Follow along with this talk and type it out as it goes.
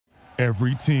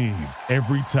Every team,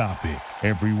 every topic,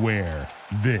 everywhere.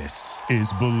 This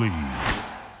is Believe.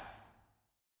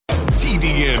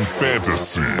 TDN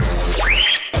Fantasy.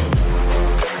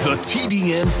 The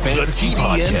TDN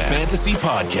Fantasy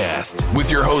Podcast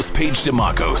with your hosts Paige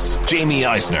DeMacos, Jamie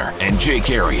Eisner, and Jake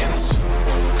Arians.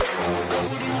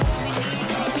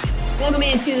 Welcome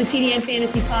into the TDN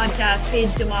Fantasy Podcast. Paige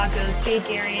DeMacos, Jake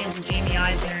Arians, and Jamie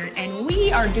Eisner, and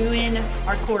we are doing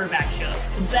our quarterback show.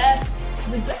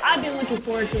 I've been looking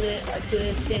forward to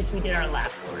this since we did our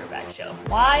last quarterback show.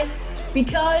 Why?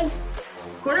 Because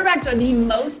quarterbacks are the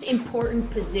most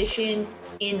important position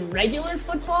in regular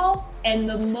football and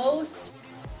the most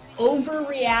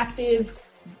overreactive,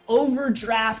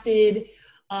 overdrafted,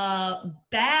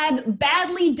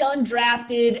 badly done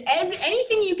drafted.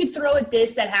 Anything you could throw at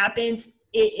this that happens,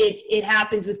 it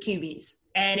happens with QBs.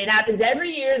 And it happens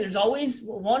every year. There's always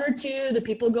one or two that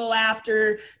people go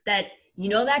after that, you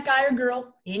know, that guy or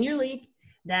girl in your league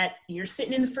that you're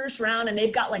sitting in the first round and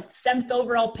they've got like 7th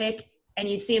overall pick and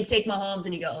you see him take Mahomes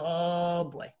and you go, oh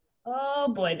boy,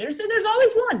 there's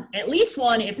always one, at least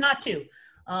one, if not two.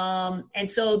 And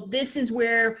so this is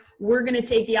where we're going to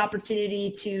take the opportunity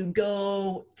to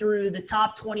go through the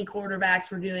top 20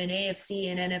 quarterbacks. We're doing AFC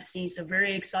and NFC. So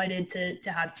very excited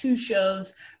to have two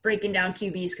shows breaking down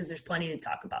QBs because there's plenty to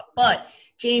talk about. But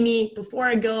Jamie, before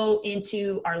I go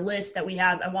into our list that we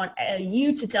have, I want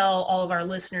you to tell all of our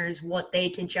listeners what they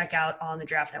can check out on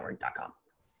thedraftnetwork.com.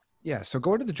 Yeah, so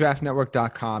go to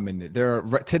thedraftnetwork.com, and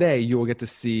today you will get to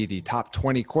see the top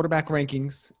 20 quarterback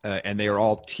rankings, and they are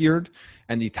all tiered,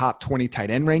 and the top 20 tight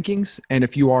end rankings. And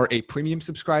if you are a premium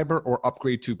subscriber or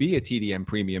upgrade to be a TDM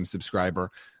premium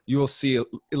subscriber, you will see a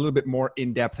little bit more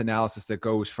in-depth analysis that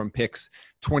goes from picks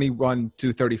 21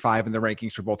 to 35 in the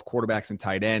rankings for both quarterbacks and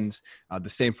tight ends. The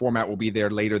same format will be there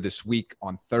later this week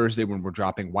on Thursday when we're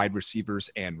dropping wide receivers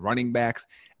and running backs.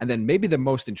 And then maybe the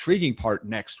most intriguing part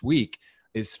next week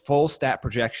is full stat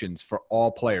projections for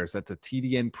all players. That's a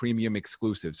TDN premium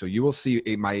exclusive. So you will see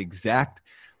my exact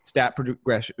stat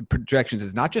projections.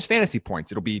 Is not just fantasy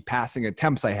points. It'll be passing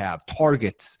attempts I have,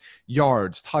 targets,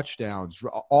 yards, touchdowns.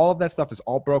 All of that stuff is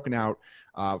all broken out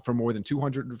for more than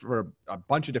 200, for a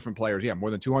bunch of different players. Yeah,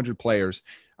 more than 200 players.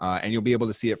 And you'll be able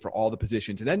to see it for all the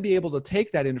positions and then be able to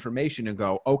take that information and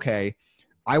go, okay,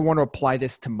 I want to apply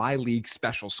this to my league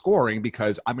special scoring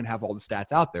because I'm going to have all the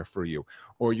stats out there for you.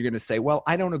 Or you're going to say, well,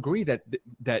 I don't agree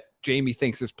that Jamie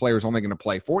thinks this player is only going to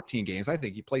play 14 games. I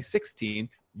think he plays 16.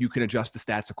 You can adjust the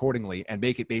stats accordingly and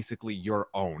make it basically your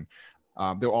own.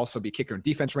 There'll also be kicker and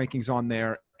defense rankings on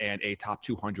there and a top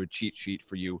 200 cheat sheet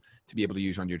for you to be able to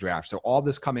use on your draft. So all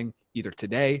this coming either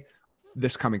today,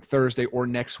 this coming Thursday, or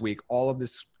next week, all of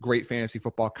this great fantasy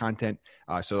football content.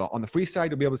 So on the free side,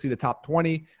 you'll be able to see the top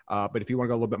 20. But if you want to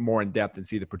go a little bit more in depth and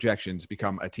see the projections,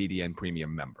 become a TDN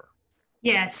premium member.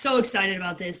 Yeah, so excited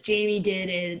about this. Jamie did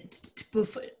it.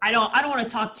 I don't want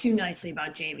to talk too nicely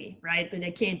about Jamie, right? But I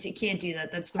can't do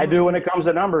that. That's the I do when it comes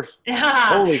to numbers.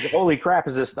 holy crap!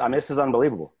 This is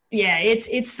unbelievable. Yeah,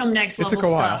 it's some next level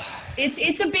stuff.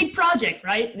 It's a big project,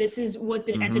 right? This is what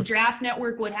at the Draft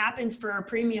Network, what happens for our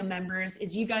premium members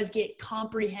is you guys get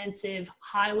comprehensive,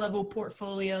 high-level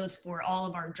portfolios for all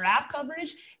of our draft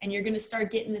coverage, and you're going to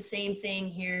start getting the same thing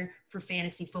here for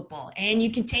fantasy football. And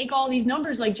you can take all these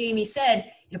numbers, like Jamie said,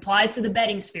 it applies to the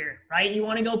betting sphere, right? You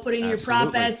want to go put in your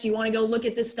prop bets, you want to go look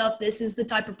at this stuff. This is the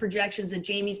type of projections that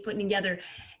Jamie's putting together.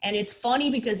 And it's funny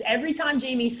because every time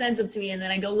Jamie sends them to me and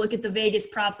then I go look at the Vegas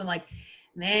props, I'm like,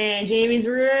 man, Jamie's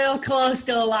real close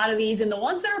to a lot of these. And the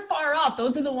ones that are far off,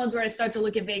 those are the ones where I start to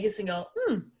look at Vegas and go,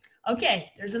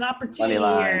 okay, there's an opportunity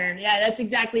here. Yeah, that's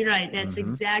exactly right. That's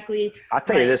exactly I'll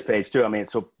tell you this, Paige, too. I mean,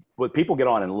 so when people get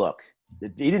on and look, he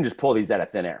didn't just pull these out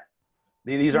of thin air.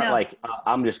 These aren't like,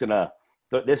 I'm just going to –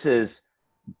 this is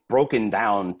broken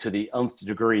down to the nth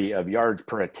degree of yards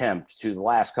per attempt to the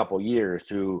last couple of years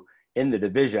to in the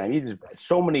division. I mean,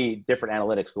 so many different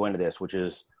analytics go into this, which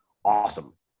is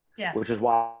awesome. Yeah. Which is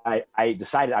why I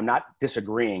decided I'm not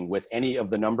disagreeing with any of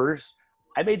the numbers.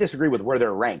 I may disagree with where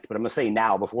they're ranked, but I'm going to say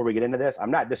now, before we get into this,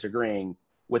 I'm not disagreeing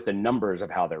with the numbers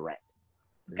of how they're ranked.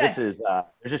 Okay. This is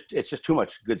it's just too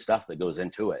much good stuff that goes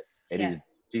into it. And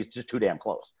he's just too damn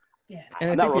close. Yeah.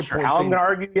 And I'm not real sure how I'm going to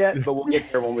argue yet, but we'll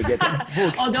get there when we get there.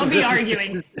 Oh, don't be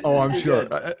arguing. Oh, I'm sure.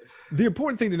 The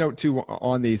important thing to note, too,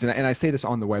 on these, and I say this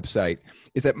on the website,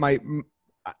 is that my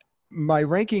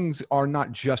rankings are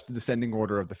not just the descending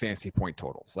order of the fantasy point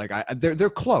totals. Like they're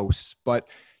close, but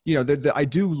you know, I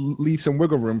do leave some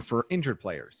wiggle room for injured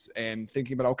players and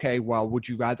thinking about, okay, well, would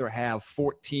you rather have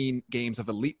 14 games of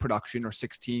elite production or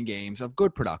 16 games of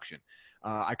good production?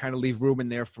 I kind of leave room in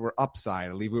there for upside.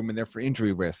 I leave room in there for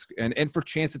injury risk and for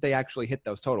chance that they actually hit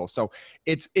those totals. So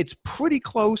it's pretty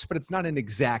close, but it's not an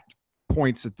exact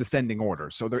points of descending order.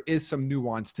 So there is some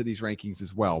nuance to these rankings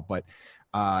as well. But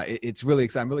it's really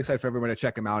exciting. I'm really excited for everyone to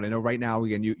check them out. I know right now,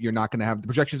 again, you're not going to have the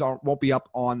projections won't be up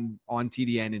on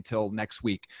TDN until next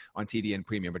week on TDN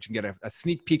Premium, but you can get a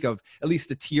sneak peek of at least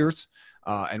the tiers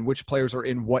and which players are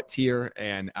in what tier.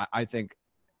 And I think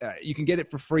you can get it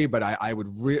for free, but I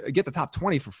would get the top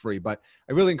 20 for free. But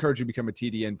I really encourage you to become a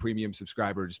TDN Premium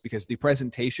subscriber just because the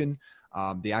presentation,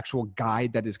 the actual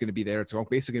guide that is going to be there, it's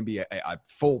basically going to be a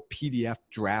full PDF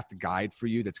draft guide for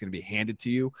you that's going to be handed to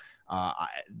you.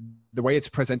 The way it's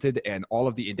presented and all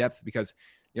of the in-depth, because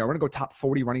we're going to go top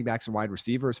 40 running backs and wide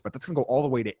receivers, but that's going to go all the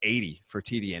way to 80 for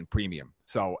TDN Premium.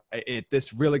 So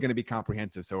this really going to be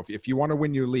comprehensive. So if you want to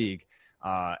win your league,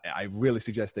 I really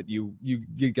suggest that you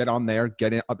get on there,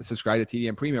 get in, subscribe to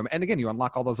TDN Premium. And again, you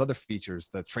unlock all those other features,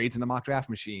 the trades in the mock draft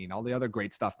machine, all the other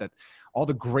great stuff that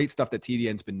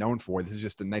TDN's been known for. This is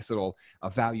just a nice little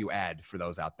value add for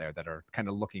those out there that are kind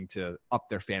of looking to up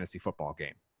their fantasy football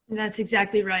game. That's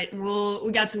exactly right.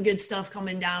 We got some good stuff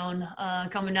coming down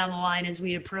the line as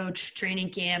we approach training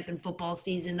camp and football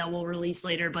season that we'll release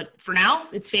later. But for now,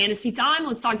 it's fantasy time.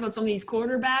 Let's talk about some of these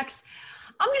quarterbacks.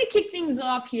 I'm going to kick things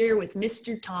off here with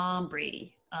Mr. Tom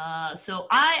Brady. So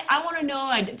I want to know.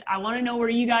 I want to know where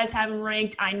you guys have him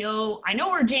ranked. I know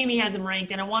where Jamie has him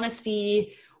ranked, and I want to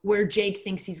see where Jake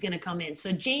thinks he's going to come in.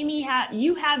 So Jamie,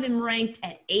 you have him ranked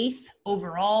at 8th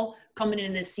overall coming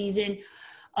in this season.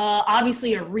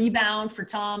 Obviously a rebound for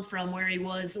Tom from where he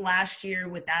was last year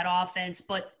with that offense.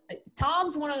 But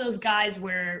Tom's one of those guys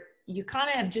where you kind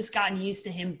of have just gotten used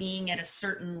to him being at a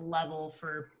certain level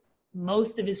for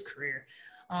most of his career.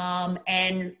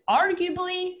 And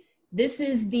arguably, this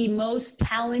is the most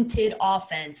talented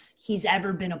offense he's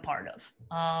ever been a part of.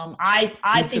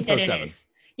 I think that it is.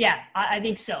 Yeah, I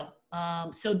think so.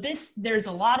 So there's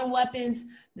a lot of weapons.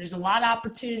 There's a lot of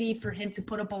opportunity for him to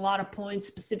put up a lot of points,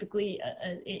 specifically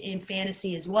in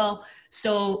fantasy as well.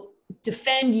 So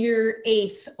defend your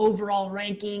 8th overall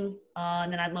ranking,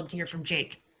 and then I'd love to hear from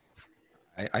Jake.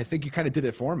 I think you kind of did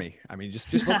it for me. I mean,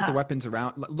 just look at the weapons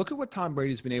around. Look at what Tom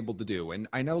Brady's been able to do. And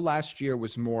I know last year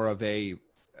was more of a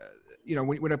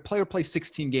when a player plays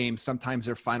 16 games, sometimes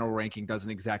their final ranking doesn't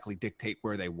exactly dictate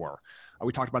where they were.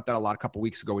 We talked about that a couple of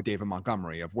weeks ago with David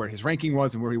Montgomery of where his ranking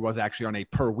was and where he was actually on a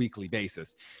per weekly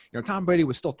basis. Tom Brady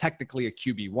was still technically a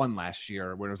QB1 last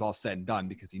year when it was all said and done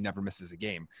because he never misses a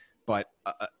game. But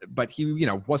he,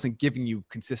 wasn't giving you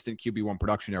consistent QB1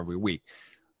 production every week.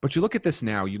 But you look at this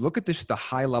now, you look at the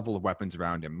high level of weapons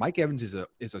around him. Mike Evans is a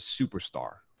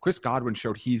superstar. Chris Godwin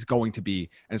showed he's going to be,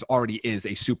 and already is, a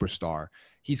superstar.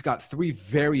 He's got 3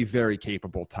 very, very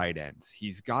capable tight ends.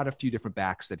 He's got a few different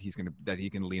backs that he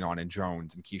can lean on in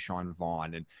Jones and Keyshawn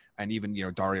Vaughn and even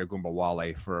Dario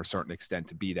Gumbawale for a certain extent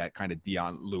to be that kind of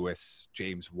Dion Lewis,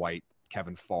 James White,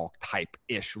 Kevin Falk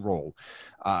type-ish role.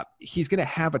 He's going to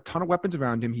have a ton of weapons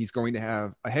around him. He's going to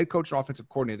have a head coach and offensive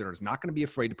coordinator that is not going to be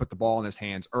afraid to put the ball in his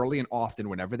hands early and often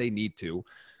whenever they need to.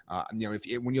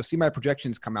 When you'll see my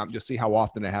projections come out, you'll see how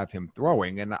often I have him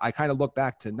throwing. And I kind of look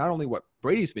back to not only what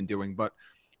Brady's been doing, but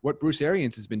what Bruce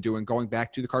Arians has been doing going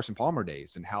back to the Carson Palmer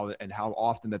days and how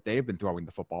often that they've been throwing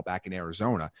the football back in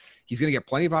Arizona. He's going to get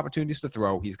plenty of opportunities to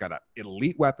throw. He's got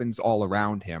elite weapons all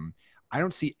around him. I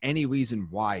don't see any reason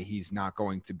why he's not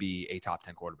going to be a top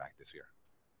 10 quarterback this year.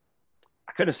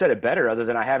 I couldn't have said it better other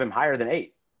than I have him higher than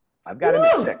 8. I've got him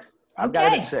at 6. I've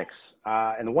got him at 6.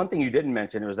 And the one thing you didn't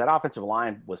mention was that offensive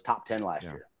line was top 10 last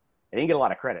year. They didn't get a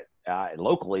lot of credit.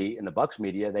 Locally in the Bucs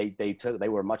media, they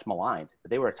were much maligned, but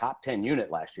they were a top 10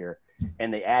 unit last year,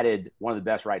 and they added one of the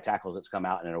best right tackles that's come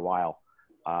out in a while,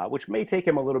 which may take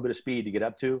him a little bit of speed to get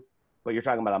up to, but you're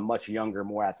talking about a much younger,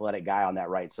 more athletic guy on that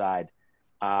right side.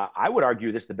 I would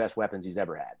argue this is the best weapons he's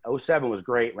ever had. 07 was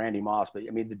great, Randy Moss, but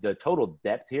I mean the total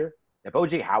depth here. If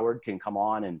O.J. Howard can come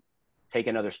on and take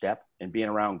another step and being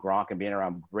around Gronk and being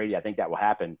around Brady, I think that will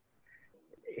happen.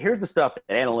 Here's the stuff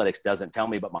that analytics doesn't tell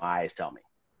me, but my eyes tell me.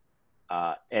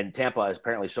 And Tampa is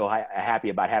apparently so happy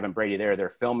about having Brady there. They're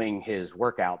filming his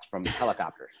workouts from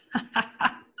helicopters.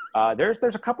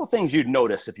 There's a couple things you'd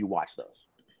notice if you watch those.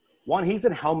 One, he's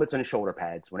in helmets and shoulder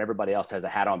pads when everybody else has a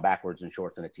hat on backwards and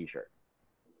shorts and a T-shirt.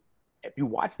 If you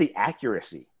watch the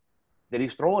accuracy that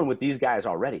he's throwing with these guys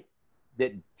already,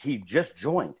 that he just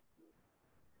joined,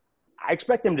 I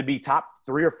expect him to be top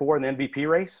 3 or 4 in the MVP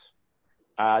race.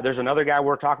 There's another guy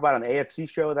we're talking about on the AFC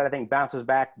show that I think bounces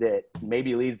back that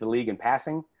maybe leads the league in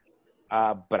passing.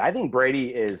 But I think Brady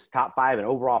is top 5 in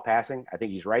overall passing. I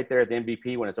think he's right there at the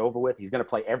MVP when it's over with. He's going to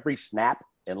play every snap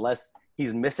unless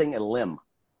he's missing a limb.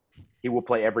 he will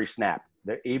play every snap.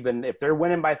 Even if they're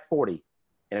winning by 40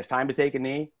 and it's time to take a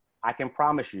knee, I can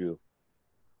promise you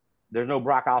there's no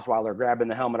Brock Osweiler grabbing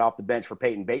the helmet off the bench for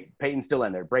Peyton. Peyton's still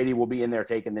in there. Brady will be in there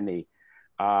taking the knee.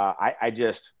 I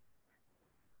just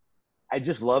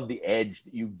love the edge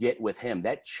that you get with him.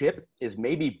 That chip is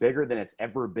maybe bigger than it's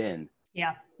ever been.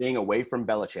 Yeah. Being away from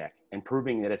Belichick and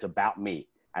proving that it's about me.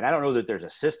 And I don't know that there's a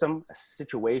system, a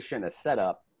situation, a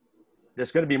setup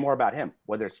that's going to be more about him.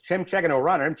 Whether it's him checking to a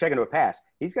run or him checking to a pass,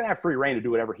 he's going to have free reign to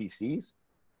do whatever he sees.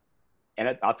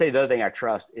 And I'll tell you the other thing I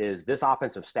trust is this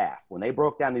offensive staff. When they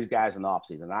broke down these guys in the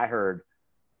offseason, I heard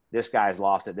this guy's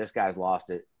lost it, this guy's lost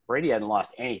it. Brady hadn't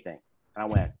lost anything. And I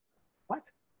went, what?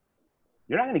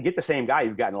 You're not going to get the same guy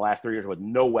you've got in the last 3 years with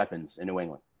no weapons in New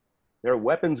England. There are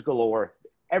weapons galore.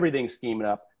 Everything's scheming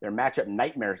up. There are matchup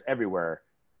nightmares everywhere.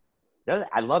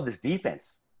 I love this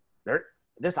defense.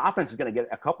 This offense is going to get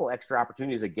a couple extra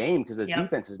opportunities a game because this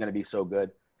defense is going to be so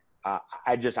good.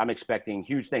 I'm expecting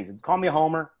huge things. Call me a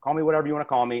homer. Call me whatever you want to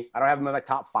call me. I don't have him in my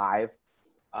top 5.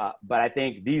 But I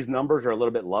think these numbers are a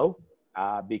little bit low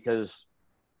because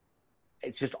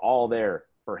it's just all there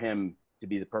for him to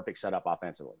be the perfect setup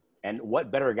offensively. And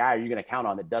what better guy are you going to count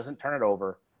on that doesn't turn it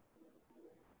over?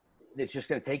 It's just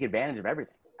going to take advantage of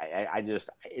everything.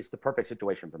 It's the perfect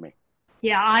situation for me.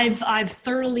 Yeah, I've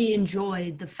thoroughly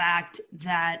enjoyed the fact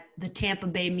that the Tampa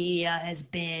Bay media has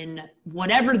been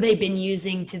whatever they've been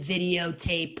using to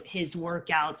videotape his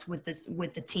workouts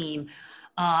with the team.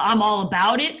 I'm all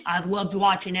about it. I've loved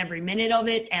watching every minute of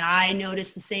it, and I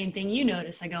noticed the same thing you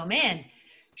notice. I go, man,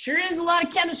 sure is a lot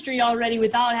of chemistry already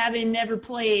without having never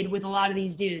played with a lot of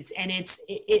these dudes, and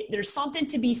there's something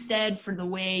to be said for the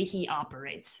way he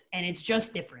operates, and it's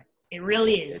just different. It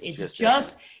really is.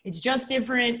 It's just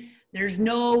different. There's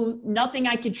nothing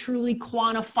I could truly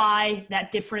quantify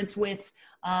that difference with.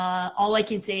 All I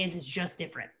can say is it's just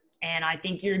different. And I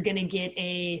think you're going to get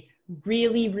a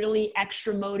really, really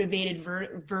extra motivated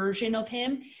version of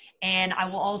him. And I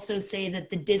will also say that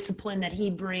the discipline that he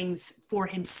brings for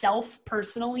himself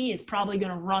personally is probably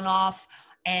going to run off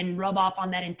and rub off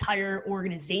on that entire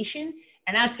organization.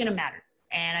 And that's going to matter.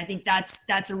 And I think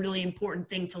that's a really important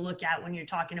thing to look at when you're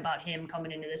talking about him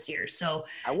coming into this year. So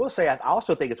I will say, I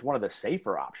also think it's one of the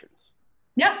safer options.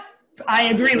 Yeah, I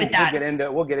agree with that.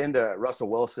 We'll get into Russell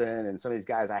Wilson and some of these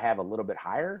guys I have a little bit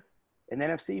higher in the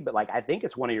NFC, but I think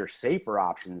it's one of your safer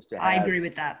options to have. I agree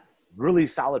with that. Really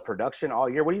solid production all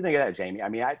year. What do you think of that, Jamie? I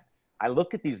mean, I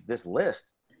look at this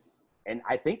list, and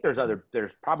I think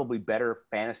there's probably better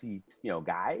fantasy,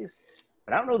 guys.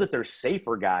 But I don't know that there's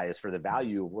safer guys for the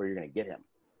value of where you're going to get him.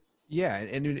 Yeah,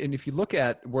 and if you look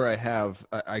at where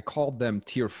I called them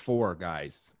tier 4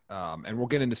 guys, and we'll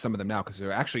get into some of them now because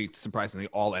they're actually surprisingly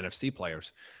all NFC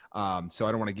players. So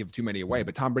I don't want to give too many away.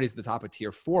 But Tom Brady's at the top of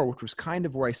tier 4, which was kind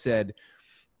of where I said,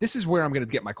 this is where I'm going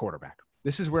to get my quarterback.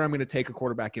 This is where I'm going to take a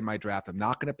quarterback in my draft. I'm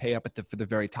not going to pay up for the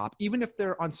very top, even if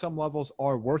they're on some levels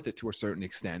are worth it to a certain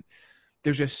extent.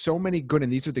 There's just so many good,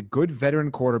 and these are the good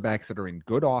veteran quarterbacks that are in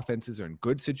good offenses or in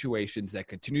good situations that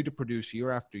continue to produce year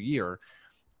after year.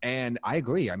 And I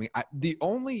agree. I mean, I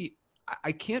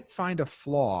can't find a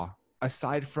flaw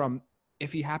aside from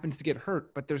if he happens to get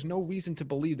hurt, but there's no reason to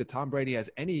believe that Tom Brady has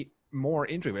any more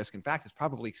injury risk. In fact, it's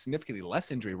probably significantly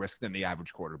less injury risk than the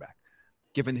average quarterback,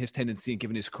 given his tendency and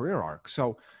given his career arc.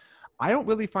 So I don't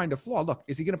really find a flaw. Look,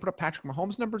 is he going to put up Patrick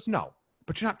Mahomes numbers? No.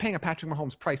 But you're not paying a Patrick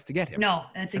Mahomes price to get him. No,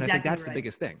 that's exactly right. I think that's the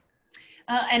biggest thing.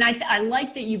 And I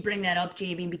like that you bring that up,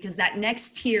 Jamie, because that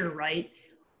next tier, right,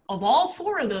 of all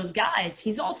 4 of those guys,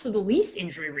 he's also the least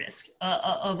injury risk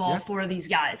of all 4 of these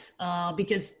guys.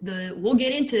 Because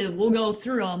we'll go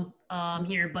through them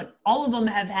here, but all of them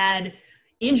have had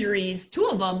injuries. 2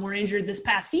 of them were injured this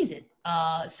past season.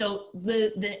 So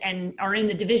and are in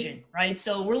the division, right?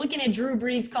 So we're looking at Drew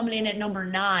Brees coming in at number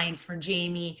 9 for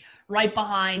Jamie, right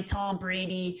behind Tom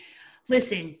Brady.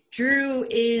 Listen, Drew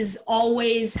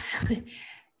always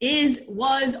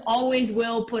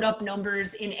will put up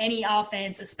numbers in any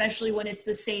offense, especially when it's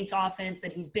the Saints offense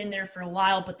that he's been there for a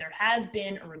while, but there has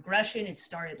been a regression. It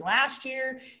started last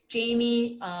year.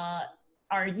 Jamie,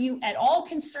 are you at all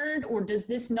concerned, or does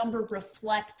this number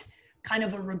reflect kind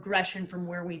of a regression from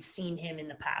where we've seen him in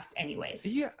the past anyways?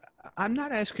 Yeah, I'm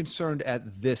not as concerned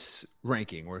at this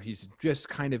ranking where he's just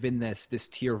kind of in this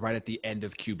tier right at the end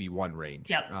of QB1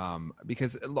 range. Yep.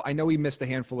 Because I know he missed a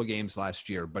handful of games last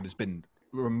year, but it's been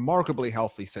remarkably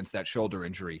healthy since that shoulder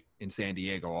injury in San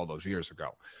Diego all those years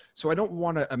ago. So I don't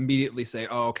want to immediately say,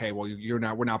 oh, okay, well,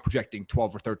 we're now projecting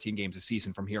 12 or 13 games a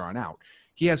season from here on out.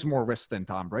 He has more risk than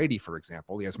Tom Brady, for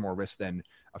example. He has more risk than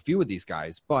a few of these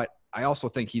guys, but I also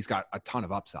think he's got a ton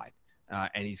of upside,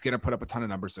 and he's going to put up a ton of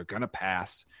numbers. They're going to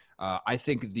pass. I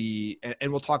think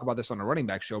and we'll talk about this on a running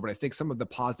back show, but I think some of the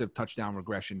positive touchdown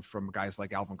regression from guys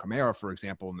like Alvin Kamara, for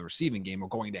example, in the receiving game are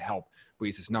going to help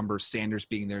Brees' numbers. Sanders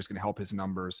being there is going to help his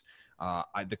numbers.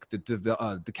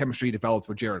 The chemistry developed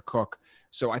with Jared Cook.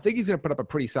 So I think he's going to put up a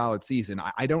pretty solid season.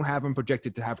 I don't have him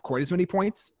projected to have quite as many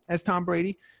points as Tom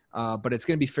Brady, but it's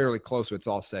going to be fairly close when it's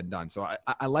all said and done. So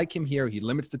I like him here. He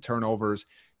limits the turnovers.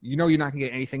 You're not going to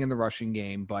get anything in the rushing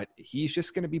game, but he's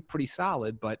just going to be pretty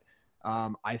solid. But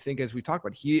I think, as we talked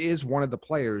about, he is one of the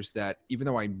players that, even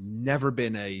though I've never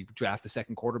been a draft a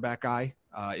second quarterback guy,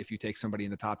 if you take somebody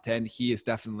in the top 10, he is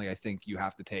definitely, I think you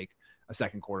have to take a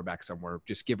second quarterback somewhere,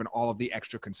 just given all of the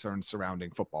extra concerns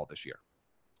surrounding football this year.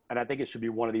 And I think it should be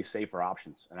one of these safer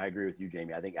options. And I agree with you,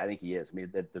 Jamie. I think he is. I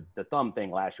mean, the thumb thing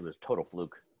last year was total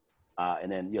fluke.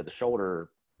 And then, the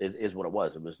shoulder is what it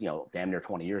was. It was, damn near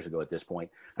 20 years ago at this point.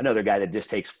 Another guy that just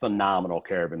takes phenomenal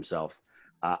care of himself.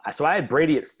 So I had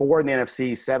Brady at 4 in the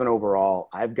NFC, 7 overall.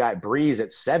 I've got Brees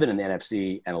at 7 in the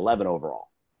NFC and 11 overall.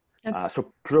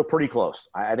 So pretty close.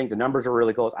 I think the numbers are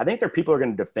really close. I think people are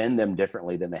going to defend them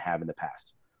differently than they have in the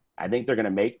past. I think they're going to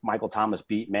make Michael Thomas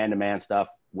beat man-to-man stuff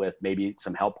with maybe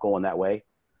some help going that way.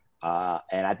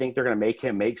 And I think they're going to make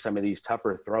him make some of these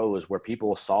tougher throws where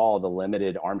people saw the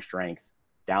limited arm strength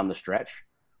down the stretch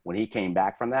when he came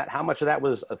back from that. How much of that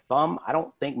was a thumb? I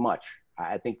don't think much.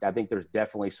 I think there's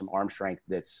definitely some arm strength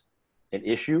that's an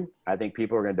issue. I think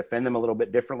people are going to defend them a little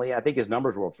bit differently. I think his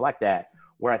numbers will reflect that.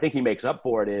 Where I think he makes up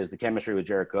for it is the chemistry with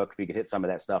Jared Cook, if he could hit some of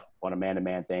that stuff on a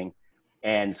man-to-man thing,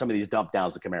 and some of these dump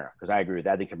downs to Kamara, because I agree with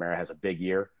that. I think Kamara has a big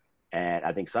year, and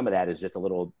I think some of that is just a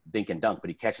little dink and dunk, but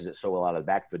he catches it so well out of the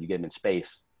backfield. You get him in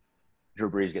space.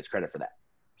 Drew Brees gets credit for that.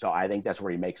 So I think that's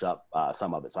where he makes up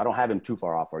some of it. So I don't have him too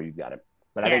far off where you've got him.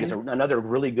 But I think it's another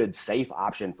really good, safe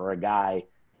option for a guy,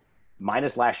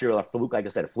 minus last year, a fluke, like I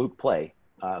said, a fluke play,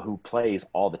 who plays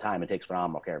all the time and takes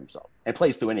phenomenal care of himself and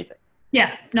plays through anything.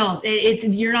 Yeah, no,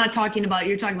 you're talking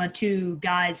about two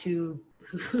guys who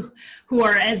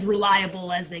are as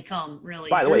reliable as they come, really.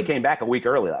 By the way, he came back a week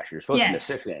early last year. Supposed to miss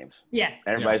 6 games. Yeah.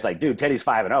 And everybody's like, dude, Teddy's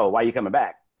 5-0. Why are you coming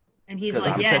back? And he's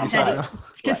like,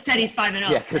 because Teddy's 5-0.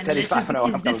 Yeah, because Teddy's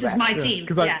 5-0. This is my team.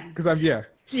 Because I'm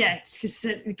Yeah,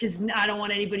 because I don't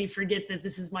want anybody to forget that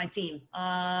this is my team.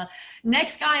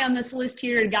 Next guy on this list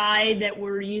here, a guy that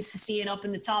we're used to seeing up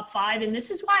in the top 5, and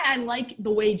this is why I like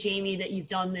the way, Jamie, that you've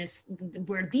done this,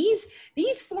 where these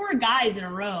 4 guys in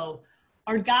a row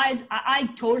are guys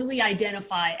I totally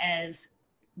identify as,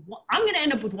 I'm going to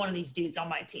end up with one of these dudes on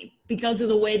my team because of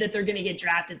the way that they're going to get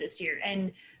drafted this year.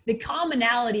 And the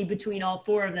commonality between all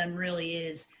 4 of them really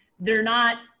is they're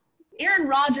not – Aaron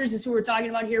Rodgers is who we're talking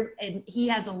about here, and he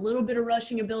has a little bit of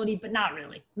rushing ability, but not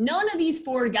really. None of these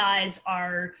 4 guys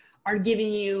are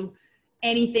giving you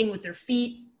anything with their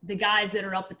feet. The guys that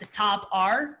are up at the top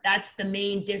are. That's the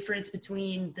main difference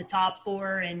between the top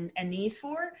 4 and these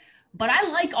 4. But I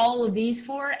like all of these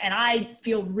 4, and I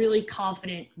feel really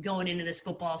confident going into this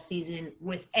football season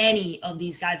with any of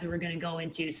these guys that we're going to go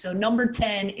into. So number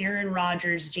 10, Aaron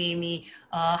Rodgers. Jamie,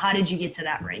 how did you get to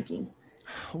that ranking?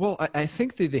 Well, I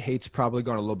think the hate's probably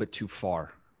gone a little bit too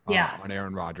far on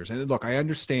Aaron Rodgers. And look, I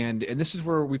understand, and this is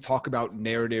where we talk about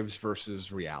narratives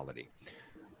versus reality.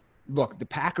 Look, the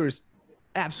Packers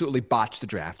absolutely botched the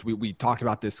draft. We talked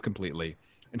about this completely.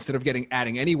 Instead of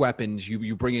adding any weapons,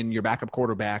 you bring in your backup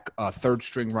quarterback, a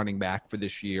third-string running back for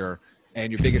this year, and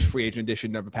your biggest free agent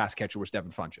addition of a pass catcher was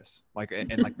Devin Funchess.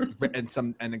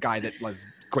 And a guy that was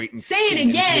great. Say it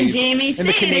again, Jamie. In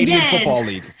the Canadian Football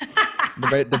League.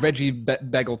 The Reggie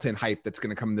Begelton hype that's going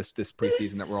to come this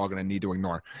preseason that we're all going to need to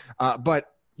ignore.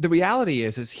 But the reality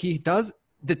is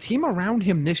the team around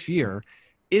him this year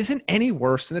isn't any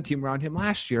worse than the team around him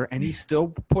last year, and he still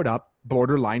put up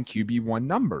borderline QB1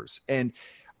 numbers. And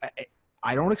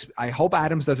I hope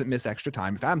Adams doesn't miss extra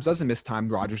time. If Adams doesn't miss time,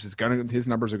 his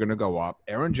numbers are going to go up.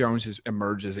 Aaron Jones has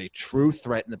emerged as a true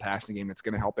threat in the passing game that's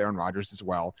going to help Aaron Rodgers as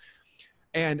well.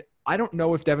 And I don't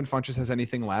know if Devin Funchess has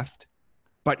anything left,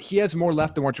 but he has more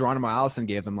left than what Geronimo Allison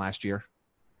gave them last year.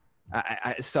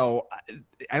 So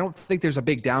I don't think there's a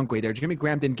big downgrade there. Jimmy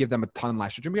Graham didn't give them a ton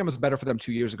last year. Jimmy Graham was better for them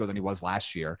 2 years ago than he was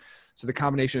last year. So the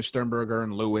combination of Sternberger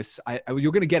and Lewis,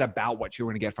 you're going to get about what you're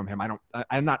going to get from him.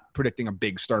 I'm not predicting a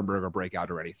big Sternberger breakout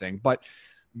or anything, but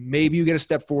maybe you get a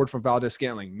step forward from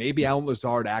Valdez-Scantling. Maybe Allen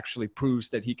Lazard actually proves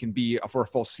that he can be, for a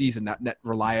full season, that net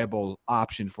reliable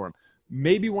option for him.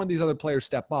 Maybe one of these other players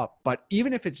step up, but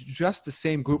even if it's just the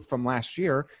same group from last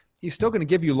year, he's still going to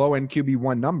give you low-end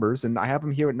QB1 numbers, and I have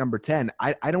him here at number 10.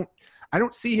 I don't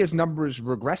see his numbers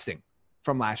regressing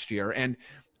from last year, and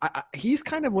he's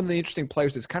kind of one of the interesting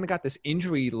players that's kind of got this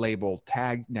injury label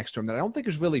tag next to him that I don't think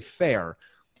is really fair.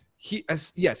 he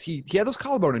had those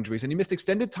collarbone injuries and he missed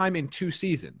extended time in 2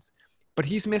 seasons, but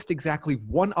he's missed exactly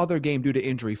 1 other game due to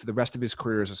injury for the rest of his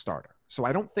career as a starter. So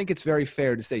I don't think it's very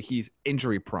fair to say he's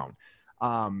injury prone.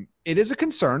 It is a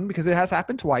concern because it has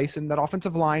happened twice and that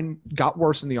offensive line got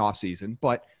worse in the offseason,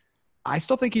 but I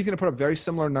still think he's going to put up very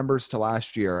similar numbers to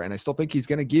last year. And I still think he's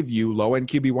going to give you low end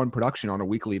QB1 production on a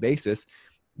weekly basis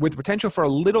with potential for a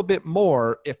little bit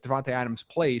more if Davante Adams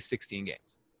plays 16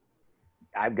 games.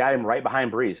 I've got him right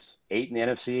behind Brees, 8 in the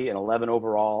NFC and 11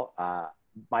 overall.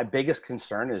 My biggest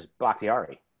concern is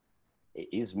Bakhtiari.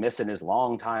 He's missing his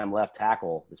long-time left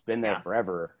tackle. It's been there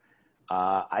forever.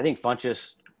 I think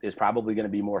Funchess is probably going to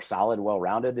be more solid,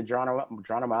 well-rounded than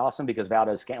Geronimo Allison because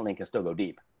Valdez-Scantling can still go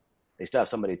deep. They still have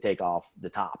somebody to take off the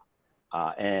top.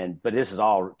 But this is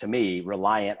all, to me,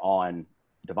 reliant on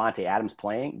Davante Adams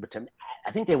playing. But to me,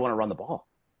 I think they want to run the ball.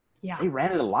 Yeah. They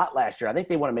ran it a lot last year. I think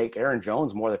they want to make Aaron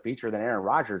Jones more the feature than Aaron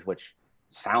Rodgers, which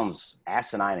sounds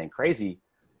asinine and crazy.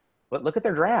 But look at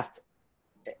their draft.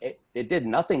 It did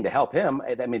nothing to help him.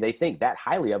 I mean, they think that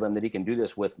highly of him that he can do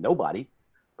this with nobody.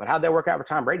 But how'd that work out for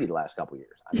Tom Brady the last couple of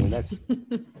years? I mean, that's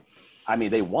I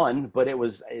mean, they won, but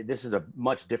this is a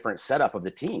much different setup of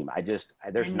the team.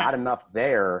 There's not enough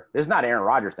there. This is not Aaron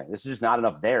Rodgers thing. This is just not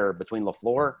enough there between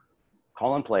LaFleur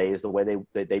calling plays the way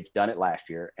they've done it last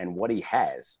year and what he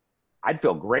has. I'd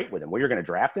feel great with him. Well, you're going to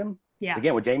draft him? Yeah.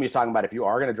 Again, what Jamie was talking about, if you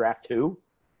are going to draft 2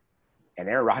 and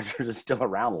Aaron Rodgers is still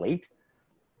around late,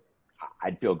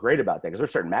 I'd feel great about that because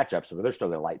there's certain matchups where they're still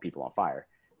going to light people on fire.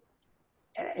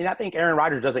 And I think Aaron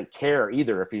Rodgers doesn't care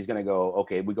either if he's going to go,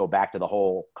 okay, we go back to the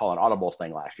whole calling audibles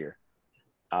thing last year.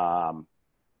 I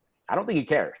don't think he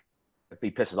cares if he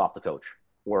pisses off the coach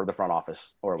or the front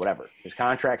office or whatever. His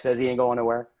contract says he ain't going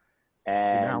nowhere.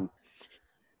 And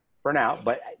for now,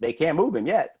 but they can't move him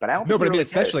yet. But I don't. No, but I mean,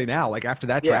 especially now, like after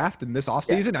that draft and this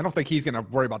offseason, I don't think he's going to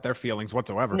worry about their feelings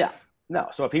whatsoever. No.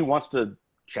 So if he wants to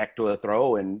check to a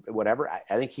throw and whatever,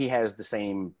 I think he has the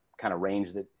same kind of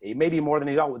range that maybe more than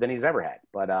he's ever had.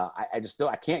 But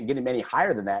I can't get him any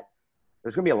higher than that.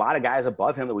 There's going to be a lot of guys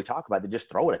above him that we talk about that just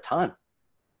throw it a ton.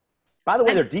 By the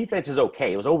way, their defense is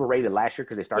okay. It was overrated last year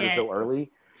because they started so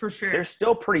early. For sure. They're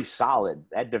still pretty solid.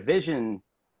 That division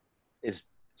is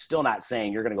still not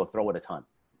saying you're going to go throw it a ton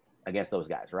against those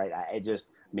guys, right? I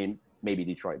mean, maybe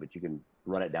Detroit, but you can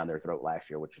run it down their throat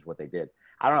last year, which is what they did.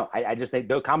 I don't know. I just think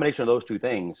the combination of those two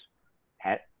things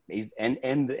he's end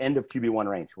of QB1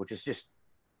 range, which is just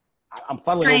I'm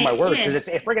funneling over my words because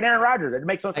it's freaking Aaron Rodgers. It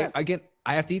makes no sense.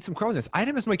 I have to eat some crow in this. I had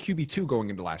him as my QB2 going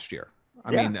into last year.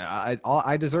 I mean,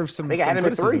 I deserve some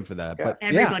criticism for that. But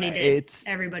everybody did.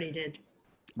 Everybody did.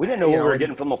 We didn't know what we were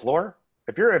getting from LaFleur.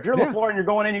 If you're LaFleur and you're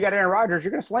going in, you got Aaron Rodgers,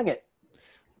 you're going to sling it.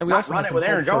 And we also run it with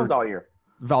Aaron Jones all year.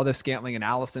 Valdez-Scantling and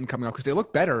Allison coming up because they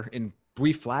look better in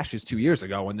brief flashes 2 years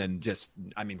ago, and then just,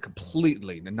 I mean,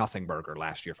 completely nothing burger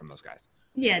last year from those guys.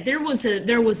 Yeah, there was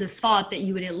a thought that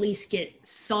you would at least get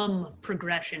some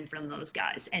progression from those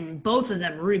guys, and both of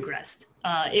them regressed.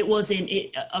 It wasn't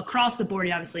across the board.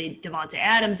 Obviously, Davante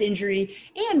Adams injury,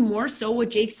 and more so what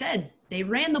Jake said. They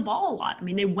ran the ball a lot. I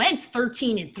mean, they went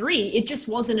 13-3. It just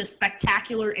wasn't a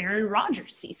spectacular Aaron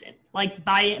Rodgers season, like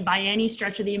by any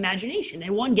stretch of the imagination. They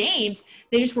won games.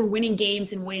 They just were winning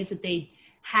games in ways that they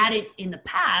had it in the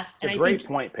past. It's a great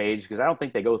point, Paige, because I don't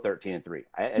think they go 13-3.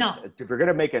 No. If you're going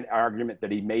to make an argument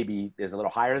that he maybe is a little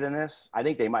higher than this, I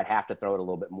think they might have to throw it a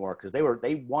little bit more because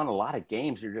they won a lot of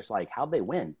games. You're just like, how'd they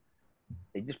win?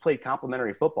 They just played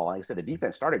complimentary football. Like I said, the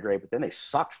defense started great, but then they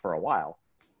sucked for a while.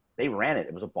 They ran it.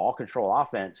 It was a ball control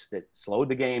offense that slowed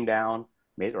the game down,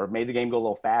 made the game go a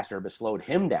little faster, but slowed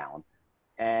him down.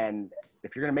 And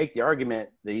if you're going to make the argument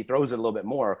that he throws it a little bit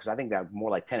more, because I think that more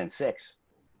like 10-6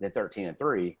 than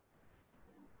 13-3,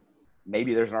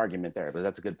 maybe there's an argument there. But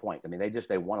that's a good point. I mean,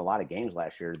 they won a lot of games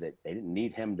last year that they didn't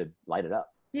need him to light it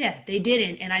up. Yeah, they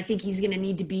didn't. And I think he's going to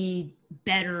need to be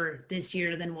better this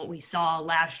year than what we saw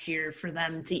last year for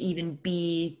them to even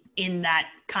be in that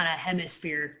kind of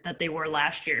hemisphere that they were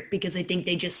last year, because I think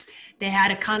they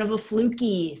had a kind of a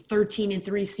fluky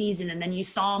 13-3 season. And then you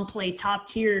saw them play top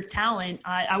tier talent.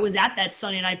 I was at that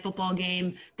Sunday night football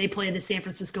game. They played the San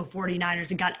Francisco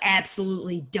 49ers and got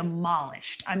absolutely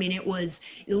demolished. I mean, it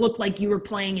looked like you were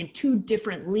playing in two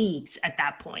different leagues at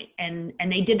that point. And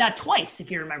they did that twice.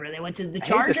 If you remember, they went to the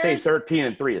Chargers. I hate to say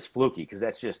 13-3 is fluky, because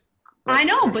that's just, I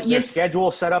know, but your schedule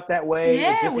set up that way.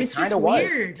 Yeah, it was just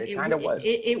weird. It kind of was.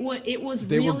 It was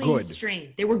really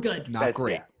strange. They were good. Not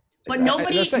great. Yeah. But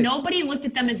nobody looked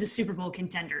at them as a Super Bowl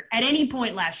contender at any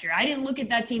point last year. I didn't look at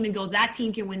that team and go, that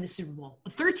team can win the Super Bowl.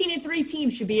 A 13-3 team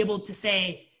should be able to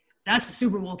say, That's a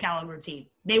Super Bowl caliber team.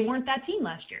 They weren't that team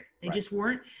last year. They just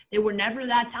weren't. They were never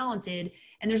that talented.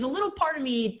 And there's a little part of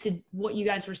me to what you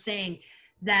guys were saying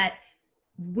that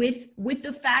with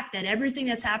the fact that everything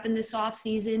that's happened this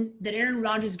offseason, that Aaron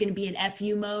Rodgers is going to be in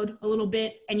FU mode a little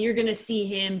bit, and you're going to see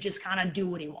him just kind of do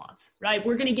what he wants, right?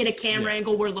 We're going to get a camera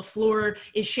angle where LaFleur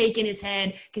is shaking his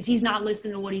head because he's not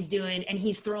listening to what he's doing, and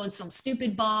he's throwing some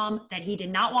stupid bomb that he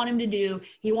did not want him to do.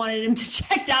 He wanted him to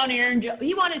check down Aaron.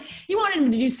 He wanted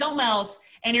him to do something else,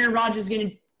 and Aaron Rodgers is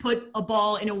going to put a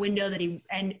ball in a window that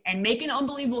and make an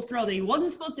unbelievable throw that he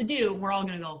wasn't supposed to do. We're all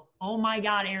going to go, oh my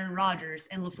God, Aaron Rodgers,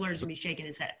 and LaFleur's going to be shaking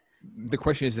his head. The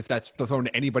question is, if that's thrown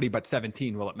to anybody but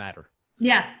 17, will it matter?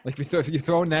 Yeah. Like if you're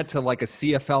throwing that to like a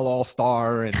CFL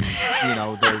All-Star and, you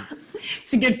know,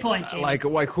 it's a good point, Jamie.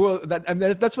 Like who that, I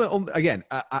mean, that's what, again,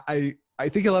 I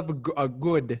think he'll have a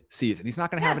good season. He's not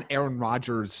going to have an Aaron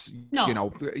Rodgers, you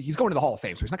know, he's going to the Hall of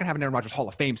Fame, so he's not going to have an Aaron Rodgers Hall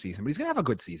of Fame season, but he's going to have a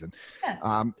good season.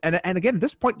 Yeah. And again, at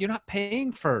this point, you're not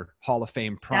paying for Hall of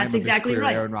Fame prime of his career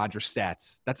Aaron Rodgers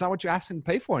stats. That's not what you ask him to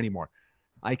pay for anymore.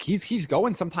 Like he's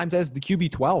going sometimes as the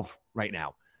QB 12 right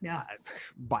now. Yeah.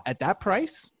 But at that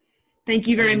price. Thank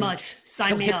you very much.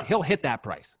 Sign me up. He'll hit that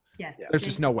price. Yeah. There's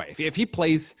just no way. If he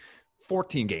plays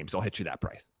 14 games, he'll hit you that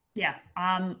price. Yeah,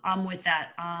 I'm with that.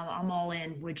 I'm all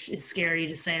in, which is scary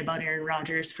to say about Aaron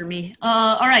Rodgers for me.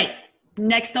 All right,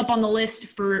 next up on the list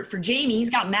for Jamie, he's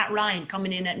got Matt Ryan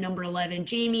coming in at number 11.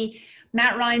 Jamie,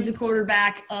 Matt Ryan's a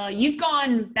quarterback. You've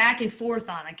gone back and forth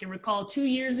on. I can recall 2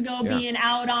 years ago being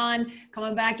out on,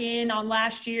 coming back in on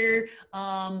last year.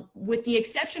 With the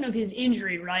exception of his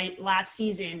injury, right, last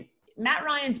season, Matt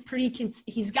Ryan's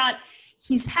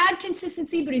he's had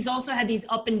consistency, but he's also had these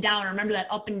up and down. Remember that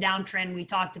up and down trend we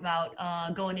talked about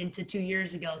going into 2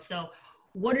 years ago. So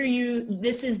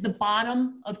this is the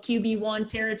bottom of QB1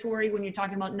 territory when you're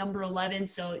talking about number 11.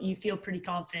 So you feel pretty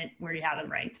confident where you have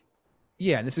him ranked.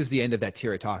 Yeah, and this is the end of that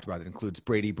tier I talked about. It includes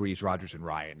Brady, Breeze, Rodgers, and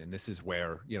Ryan. And this is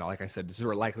where, you know, like I said, this is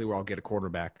where likely where I'll get a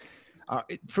quarterback.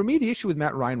 For me, the issue with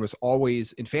Matt Ryan was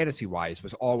always, in fantasy-wise,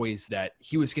 was always that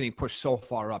he was getting pushed so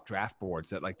far up draft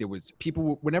boards that, like, there was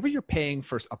people, whenever you're paying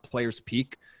for a player's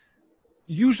peak,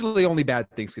 usually only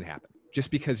bad things can happen just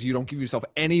because you don't give yourself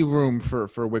any room for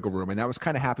wiggle room. And that was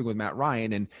kind of happening with Matt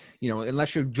Ryan. And, you know,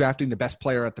 unless you're drafting the best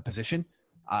player at the position,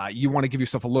 you want to give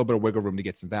yourself a little bit of wiggle room to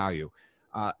get some value.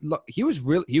 Look, he was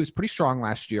pretty strong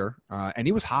last year, and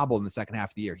he was hobbled in the second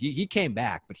half of the year. He came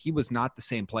back, but he was not the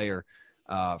same player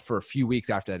for a few weeks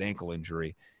after that ankle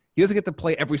injury. He doesn't get to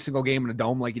play every single game in a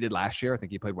dome like he did last year. I think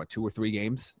he played, 2 or 3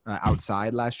 games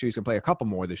outside last year. He's going to play a couple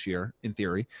more this year, in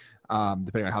theory,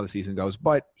 depending on how the season goes.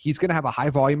 But he's going to have a high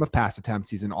volume of pass attempts.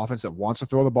 He's an offense that wants to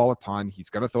throw the ball a ton. He's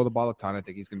going to throw the ball a ton. I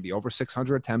think he's going to be over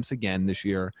 600 attempts again this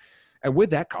year. And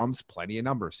with that comes plenty of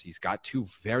numbers. He's got 2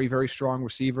 very, very strong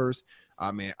receivers.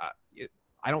 I mean,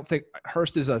 I don't think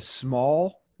Hurst is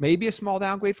maybe a small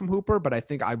downgrade from Hooper, but I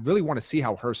think I really want to see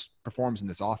how Hurst performs in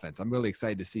this offense. I'm really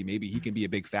excited to see. Maybe he can be a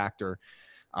big factor.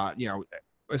 You know,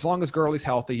 as long as Gurley's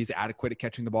healthy, he's adequate at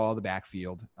catching the ball in the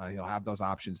backfield. He'll have those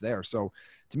options there. So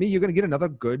to me, you're going to get another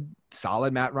good,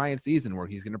 solid Matt Ryan season where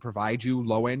he's going to provide you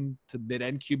low-end to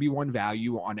mid-end QB1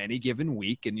 value on any given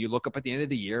week. And you look up at the end of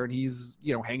the year and he's,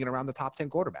 you know, hanging around the top 10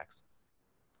 quarterbacks.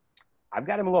 I've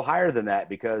got him a little higher than that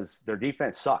because their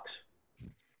defense sucks.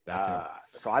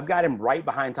 So I've got him right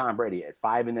behind Tom Brady at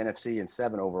 5 in the NFC and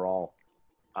 7 overall.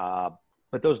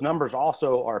 But those numbers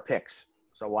also are picks.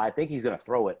 So I think he's going to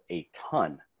throw it a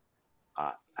ton.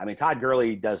 I mean, Todd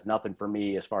Gurley does nothing for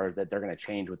me as far as that they're going to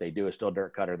change what they do. It's still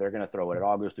Dirk Cutter. They're going to throw it. It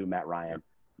all goes through Matt Ryan.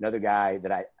 Another guy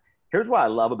that here's what I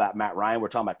love about Matt Ryan. We're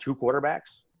talking about 2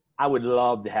 quarterbacks. I would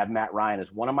love to have Matt Ryan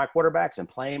as one of my quarterbacks and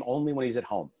play him only when he's at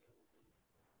home.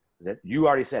 You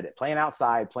already said it. Playing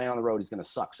outside, playing on the road, he's going to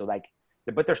suck. So,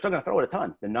 but they're still going to throw it a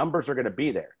ton. The numbers are going to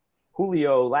be there.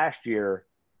 Julio last year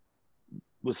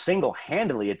was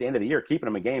single-handedly at the end of the year keeping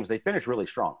them in games. They finished really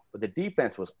strong, but the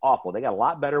defense was awful. They got a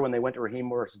lot better when they went to Raheem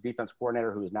Morris, defense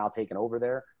coordinator, who is now taken over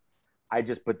there.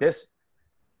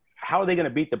 How are they going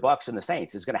to beat the Bucs and the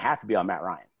Saints? It's going to have to be on Matt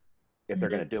Ryan if they're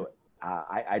going to do it.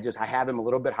 I have him a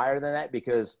little bit higher than that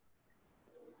because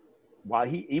while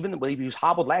he was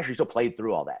hobbled last year, he still played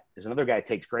through all that. There's another guy that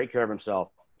takes great care of himself.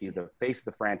 He's the face of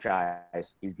the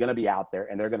franchise. He's going to be out there,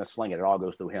 and they're going to sling it. It all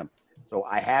goes through him. So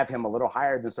I have him a little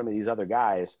higher than some of these other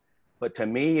guys. But to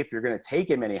me, if you're going to take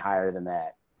him any higher than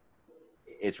that,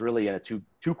 it's really in a two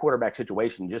quarterback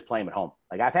situation. Just play him at home.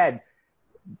 Like I've had,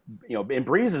 you know, and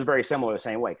Breeze is very similar the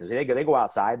same way because they go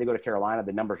outside. They go to Carolina.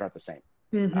 The numbers aren't the same.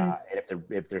 Mm-hmm. And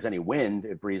if there's any wind,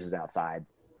 if Breeze is outside.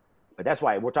 But that's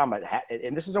why we're talking about –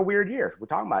 and this is a weird year. We're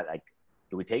talking about, like,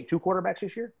 do we take 2 quarterbacks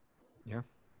this year? Yeah.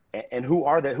 And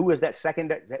who is that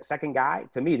second guy?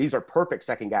 To me, these are perfect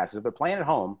second guys. So if they're playing at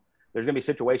home, there's going to be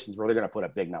situations where they're going to put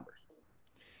up big numbers.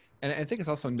 And I think it's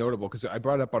also notable because I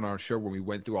brought up on our show when we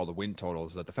went through all the win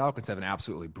totals that the Falcons have an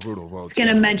absolutely brutal road. I was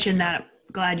going to mention that.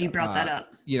 Glad you brought that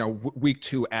up. Week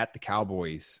 2 at the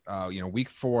Cowboys, week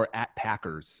 4 at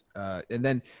Packers. And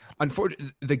then,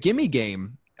 unfortunately, the gimme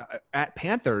game at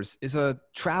Panthers is a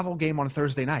travel game on a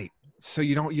Thursday night. So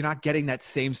you're not getting that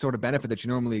same sort of benefit that you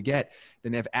normally get.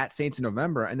 Then they have at Saints in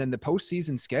November. And then the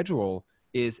postseason schedule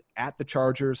is at the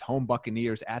Chargers, home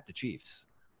Buccaneers, at the Chiefs.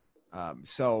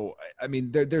 So, I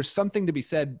mean, there's something to be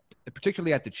said,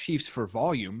 particularly at the Chiefs, for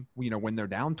volume, when they're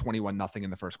down 21-0 in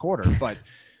the first quarter. But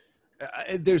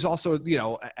there's also,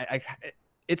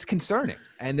 it's concerning.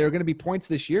 And there are going to be points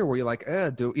this year where you're like,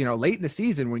 late in the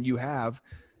season when you have,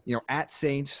 at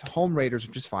Saints, home Raiders,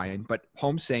 which is fine, but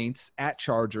home Saints, at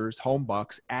Chargers, home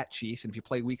Bucks, at Chiefs. And if you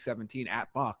play week 17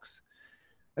 at Bucks,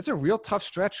 that's a real tough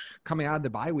stretch coming out of the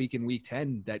bye week in week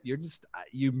 10 that you're just,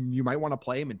 you might want to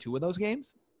play him in 2 of those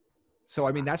games. So,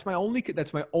 I mean, that's my only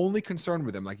concern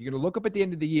with him. Like, you're going to look up at the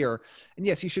end of the year, and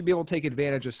yes, he should be able to take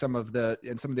advantage of some of the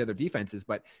other defenses,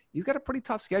 but he's got a pretty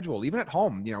tough schedule, even at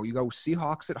home. You go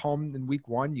Seahawks at home in week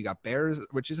 1, you got Bears,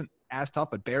 which isn't as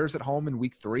tough, but Bears at home in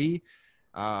week 3,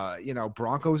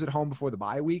 Broncos at home before the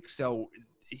bye week. So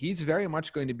he's very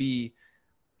much going to be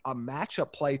a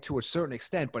matchup play to a certain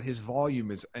extent, but his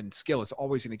volume and skill is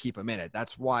always going to keep him in it.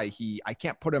 That's why I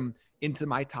can't put him into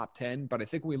my top 10, but I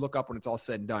think when we look up when it's all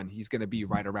said and done, he's going to be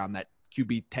right around that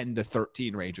QB 10 to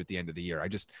 13 range at the end of the year.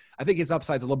 I think his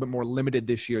upside's a little bit more limited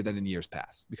this year than in years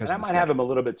past. Because I might have him a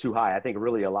little bit too high. I think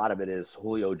really a lot of it is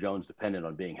Julio Jones dependent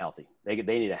on being healthy. They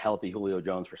need a healthy Julio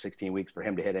Jones for 16 weeks for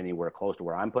him to hit anywhere close to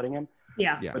where I'm putting him.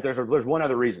 Yeah. But there's one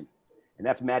other reason, and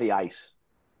that's Matty Ice.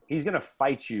 He's going to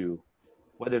fight you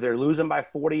whether they're losing by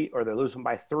 40 or they're losing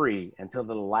by 3 until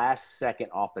the last second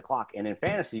off the clock. And in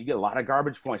fantasy, you get a lot of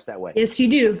garbage points that way. Yes, you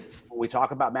do. When we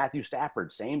talk about Matthew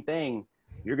Stafford, same thing.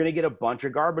 You're going to get a bunch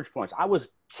of garbage points. I was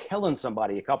killing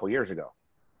somebody a couple years ago.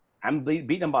 I'm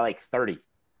beating them by like 30.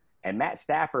 And Matt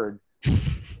Stafford,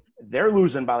 they're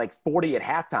losing by like 40 at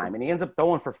halftime. And he ends up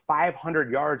throwing for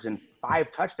 500 yards and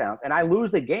 5 touchdowns. And I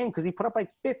lose the game because he put up like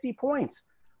 50 points.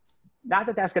 Not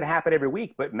that that's going to happen every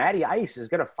week, but Matty Ice is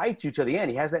going to fight you to the end.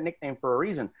 He has that nickname for a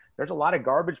reason. There's a lot of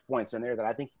garbage points in there that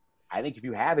I think if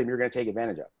you have him, you're going to take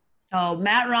advantage of. Oh,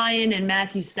 Matt Ryan and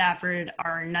Matthew Stafford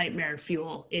are nightmare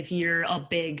fuel if you're up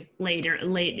big late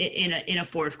in a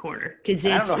fourth quarter. Because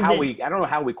I don't know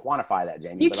how we quantify that,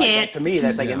 Jamie. You can't. To me,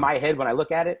 that's like in my head when I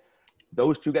look at it.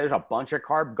 Those two guys, there's a bunch of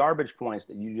garbage points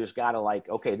that you just got to like.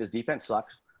 Okay, this defense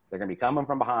sucks. They're going to be coming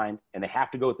from behind, and they have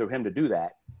to go through him to do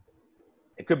that.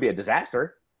 It could be a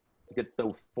disaster. You could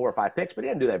throw 4 or 5 picks, but he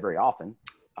didn't do that very often.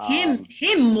 Him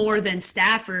more than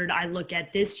Stafford, I look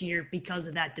at this year because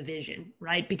of that division,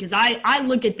 right? Because I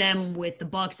look at them with the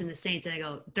Bucks and the Saints, and I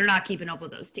go, they're not keeping up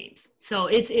with those teams. So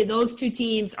those two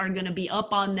teams are going to be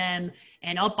up on them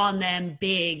and up on them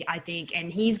big, I think.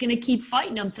 And he's going to keep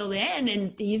fighting them till the end,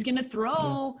 and he's going to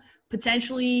throw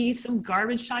potentially some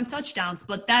garbage time touchdowns.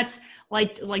 But that's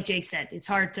like Jake said, it's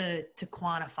hard to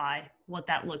quantify what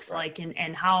that looks like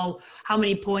and how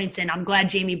many points. And I'm glad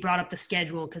Jamie brought up the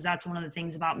schedule, because that's one of the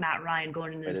things about Matt Ryan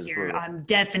going into this year. Brutal. I'm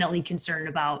definitely concerned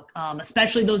about,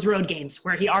 especially those road games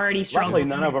where he already struggled. Luckily,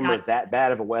 none of them are that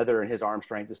bad of a weather, and his arm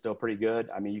strength is still pretty good.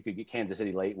 I mean, you could get Kansas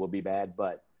City late, will be bad,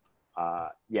 but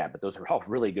but those are all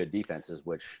really good defenses,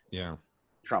 which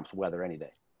trumps weather any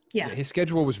day. Yeah, his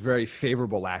schedule was very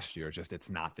favorable last year. Just it's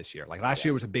not this year. Like last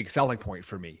year was a big selling point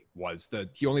for me.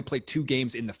 He only played 2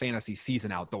 games in the fantasy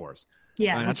season outdoors.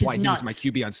 Yeah, and that's why he was my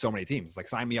QB on so many teams. It's like,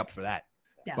 sign me up for that.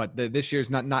 Yeah. But this year's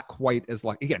not quite as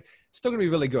lucky. Again, still going to be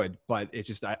really good, but it's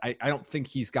just I don't think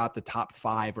he's got the top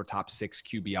 5 or top 6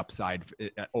 QB upside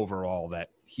overall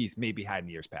that he's maybe had in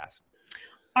years past.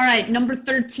 All right, number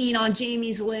 13 on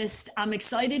Jamie's list. I'm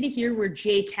excited to hear where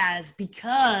Jake has,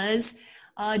 because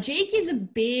Jake is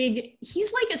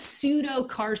he's like a pseudo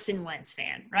Carson Wentz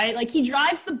fan, right? Like, he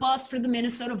drives the bus for the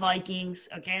Minnesota Vikings.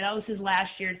 Okay, that was his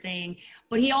last year thing.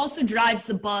 But he also drives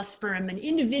the bus from an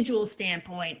individual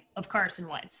standpoint of Carson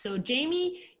Wentz. So,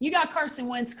 Jamie, you got Carson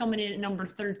Wentz coming in at number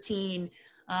 13.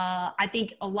 I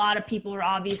think a lot of people are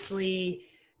obviously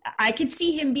 – I could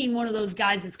see him being one of those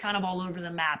guys that's kind of all over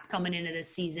the map coming into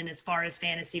this season as far as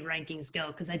fantasy rankings go,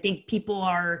 because I think people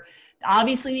are –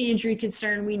 obviously the injury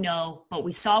concern we know, but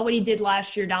we saw what he did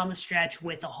last year down the stretch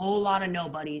with a whole lot of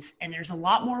nobodies, and there's a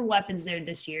lot more weapons there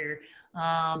this year,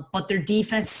 but their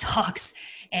defense sucks,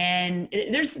 and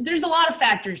there's a lot of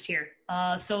factors here.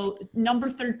 So number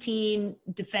 13,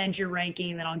 defend your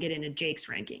ranking, and then I'll get into Jake's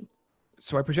ranking.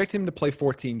 So I project him to play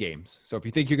 14 games. So if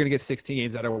you think you're going to get 16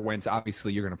 games out of Wentz,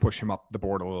 obviously you're going to push him up the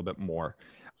board a little bit more.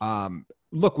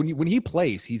 Look, when he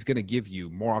plays, he's going to give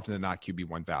you more often than not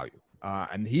QB1 value.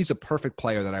 And he's a perfect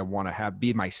player that I want to have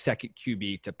be my second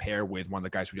QB to pair with one of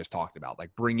the guys we just talked about. Like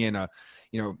bring in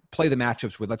play the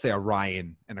matchups with, let's say, a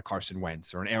Ryan and a Carson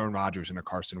Wentz, or an Aaron Rodgers and a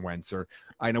Carson Wentz, or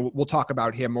I know we'll talk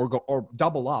about him or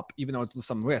double up, even though it's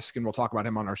some risk, and we'll talk about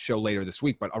him on our show later this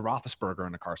week. But a Roethlisberger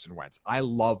and a Carson Wentz, I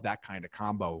love that kind of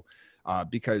combo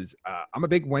because I'm a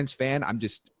big Wentz fan.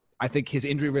 I think his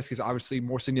injury risk is obviously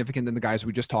more significant than the guys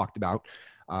we just talked about.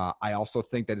 I also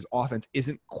think that his offense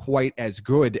isn't quite as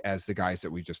good as the guys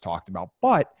that we just talked about,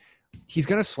 but he's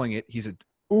going to sling it. He's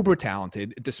uber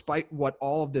talented, despite what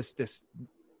all of this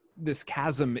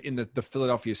chasm in the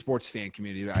Philadelphia sports fan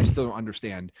community that I still don't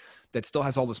understand, that still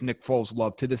has all this Nick Foles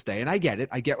love to this day. And I get it.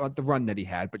 I get the run that he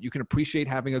had, but you can appreciate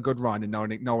having a good run and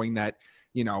knowing that,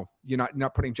 you're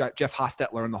not putting Jeff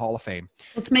Hostetler in the Hall of Fame.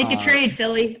 Let's make a trade,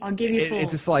 Philly. I'll give you Foles.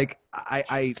 It's just like,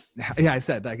 I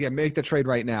said, like, yeah, make the trade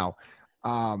right now.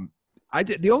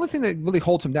 The only thing that really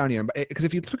holds him down here, because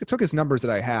if you took his numbers that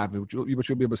I have, which you'll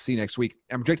be able to see next week,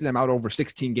 I'm projecting them out over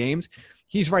 16 games.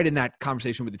 He's right in that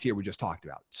conversation with the tier we just talked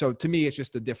about. So to me, it's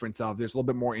just the difference of there's a little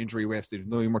bit more injury risk. There's a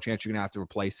little more chance you're going to have to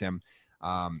replace him.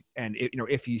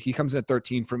 If he comes in at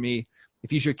 13 for me, if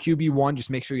he's your QB1,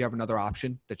 just make sure you have another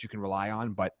option that you can rely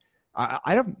on. But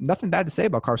I have nothing bad to say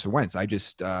about Carson Wentz. I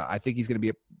think he's going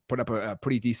to put up a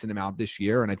pretty decent amount this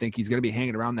year, and I think he's going to be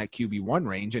hanging around that QB1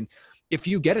 range. And if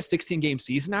you get a 16-game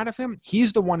season out of him,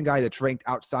 he's the one guy that's ranked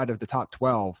outside of the top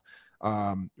 12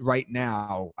 right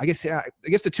now. I guess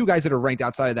the two guys that are ranked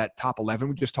outside of that top 11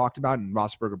 we just talked about, and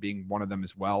Roethlisberger being one of them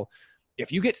as well. If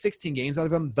you get 16 games out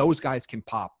of him, those guys can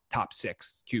pop top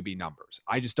 6 QB numbers.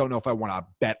 I just don't know if I want to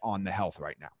bet on the health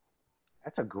right now.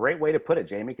 That's a great way to put it,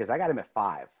 Jamie, because I got him at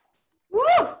 5.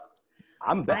 Woo!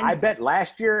 I bet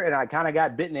last year, and I kind of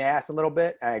got bit in the ass a little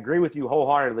bit. I agree with you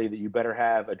wholeheartedly that you better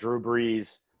have a Drew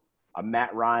Brees, a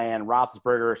Matt Ryan,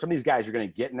 Roethlisberger. Some of these guys are going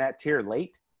to get in that tier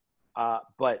late.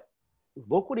 But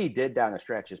look what he did down the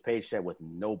stretch, as Paige said, with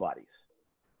nobodies.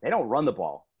 They don't run the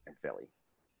ball in Philly.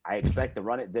 I expect the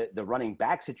running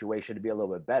back situation to be a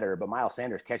little bit better, but Miles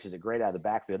Sanders catches it great out of the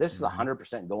backfield. This is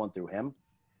 100% going through him.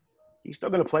 He's still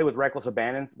going to play with reckless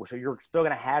abandon, so you're still going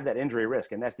to have that injury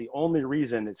risk, and that's the only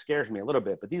reason that scares me a little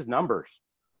bit. But these numbers,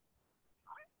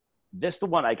 this is the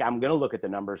one, like, I'm going to look at the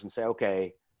numbers and say,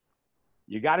 okay,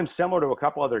 you got him similar to a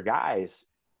couple other guys,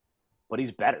 but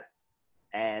he's better.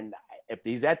 And if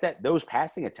he's at those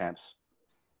passing attempts,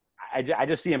 I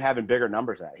just see him having bigger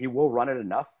numbers than that. He will run it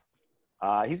enough.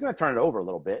 He's going to turn it over a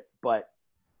little bit, but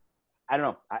I don't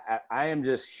know. I am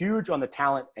just huge on the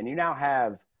talent, and you now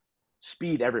have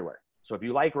speed everywhere. So if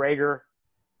you like Rager,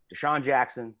 Deshaun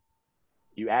Jackson,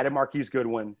 you added Marquise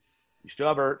Goodwin, you still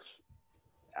have Ertz.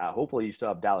 Hopefully you still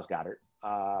have Dallas Goedert.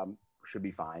 Should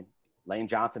be fine. Lane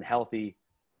Johnson, healthy.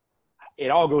 It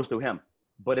all goes through him,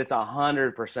 but it's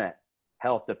 100%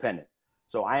 health dependent.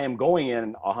 So I am going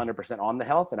in 100% on the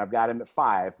health, and I've got him at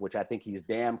 5, which I think he's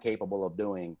damn capable of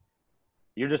doing.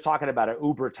 You're just talking about an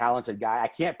uber talented guy. I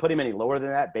can't put him any lower than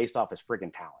that based off his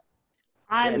friggin' talent.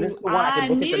 I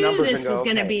knew this was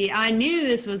going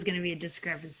to be a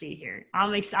discrepancy here. I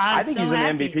think he's in the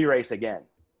MVP race again.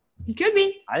 He could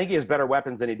be. I think he has better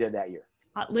weapons than he did that year.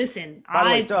 Listen, by the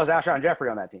way, he still has Alshon Jeffrey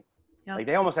on that team. Yep. Like,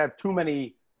 they almost have too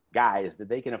many guys that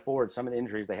they can afford some of the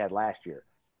injuries they had last year.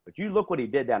 But you look what he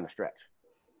did down the stretch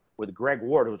with Greg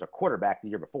Ward, who was a quarterback the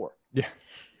year before. Yeah,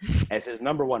 as his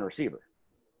number 1 receiver,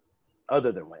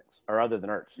 other than Wentz or other than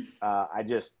Ertz.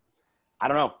 I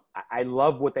don't know. I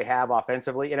love what they have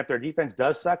offensively, and if their defense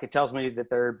does suck, it tells me that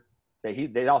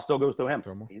they all still goes through him.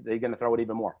 They're going to throw it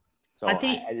even more. So I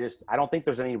don't think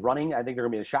there's any running. I think they're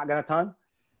going to be in a shotgun a ton,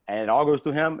 and it all goes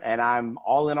through him. And I'm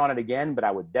all in on it again, but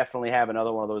I would definitely have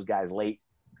another one of those guys late,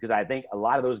 because I think a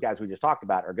lot of those guys we just talked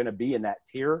about are going to be in that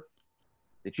tier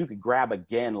that you could grab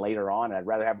again later on. And I'd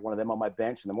rather have one of them on my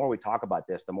bench. And the more we talk about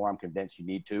this, the more I'm convinced you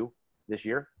need to this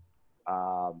year,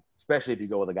 especially if you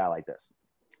go with a guy like this.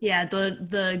 Yeah,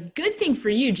 the good thing for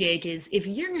you, Jake, is if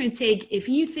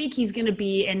you think he's going to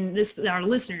be, and this, our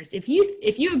listeners, if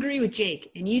you agree with Jake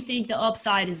and you think the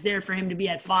upside is there for him to be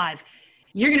at 5,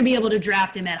 you're going to be able to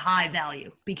draft him at high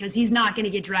value, because he's not going to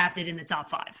get drafted in the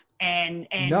top 5. And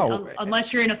no,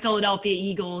 unless you're in a Philadelphia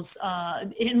Eagles,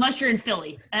 unless you're in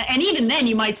Philly, and even then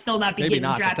you might still not be getting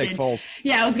drafted. Take Foles.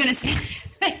 Yeah, I was going to say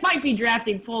they might be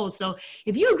drafting Foles. So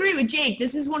if you agree with Jake,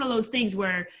 this is one of those things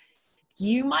where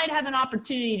you might have an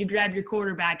opportunity to grab your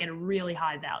quarterback at a really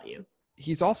high value.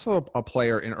 He's also a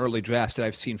player in early drafts that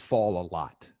I've seen fall a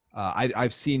lot.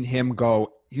 I've seen him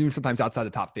go even sometimes outside the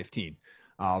top 15.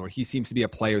 Where he seems to be a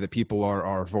player that people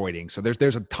are avoiding. So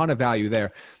there's a ton of value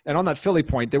there. And on that Philly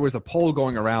point, there was a poll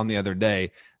going around the other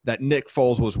day that Nick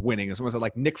Foles was winning. And someone said,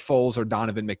 like, Nick Foles or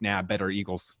Donovan McNabb,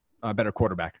 better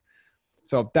quarterback.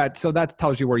 So that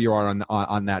tells you where you are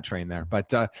on that train there.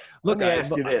 But look, let me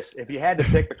ask you this: if you had to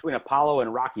pick between Apollo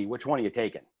and Rocky, which one are you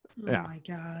taking? Oh my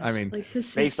God! I mean, like,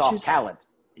 this based off talent.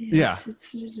 Yes,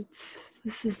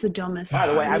 this is the dumbest. By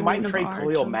the way, I might trade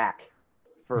Khalil Mack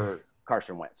for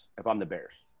Carson Wentz if I'm the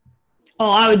Bears. Oh,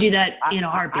 I would do that in a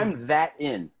heartbeat. I'm that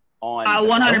in on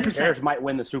 100%. The Bears might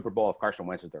win the Super Bowl if Carson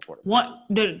Wentz is their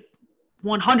quarterback.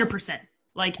 100%.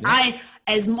 Like,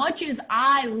 as much as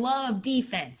I love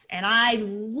defense and I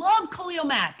love Khalil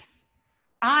Mack,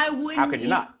 I wouldn't. How could you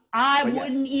not? I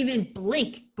wouldn't even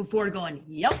blink before going,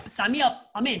 yep, sign me up.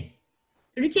 I'm in.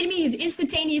 Are you kidding me? He's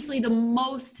instantaneously the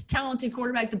most talented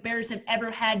quarterback the Bears have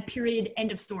ever had, period, end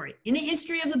of story. In the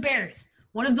history of the Bears,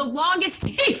 one of the longest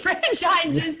standing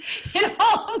franchises in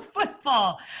all of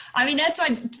football. I mean, that's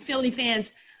why Philly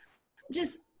fans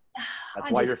just –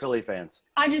 That's why you're Philly fans.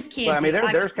 I just can't. But I mean,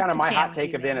 there's kind of my hot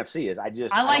take of the NFC is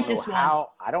I like this one.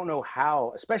 I don't know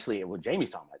how, especially what Jamie's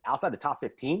talking about, outside the top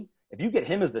 15, if you get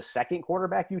him as the second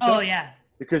quarterback you took. Oh, yeah.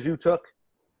 Because you took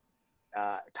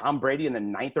Tom Brady in the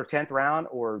 9th or 10th round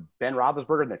or Ben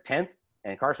Roethlisberger in the 10th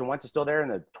and Carson Wentz is still there in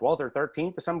the 12th or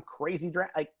 13th for some crazy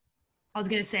draft. Like, I was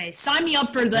going to say, sign me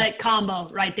up for that combo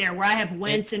right there where I have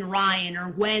Wentz and Ryan or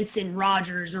Wentz and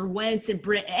Rodgers or Wentz and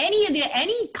Britt.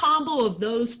 Any combo of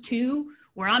those two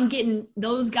where I'm getting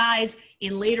those guys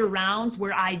in later rounds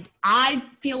where I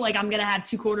feel like I'm going to have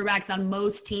two quarterbacks on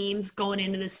most teams going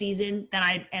into the season,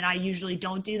 and I usually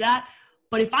don't do that.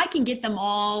 But if I can get them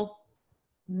all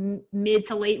mid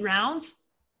to late rounds,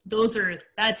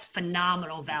 that's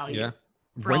phenomenal value. Yeah.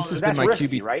 Wentz has been my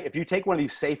QB, right? If you take one of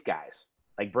these safe guys,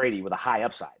 like Brady with a high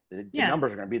upside, the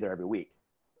numbers are going to be there every week.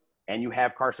 And you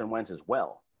have Carson Wentz as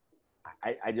well.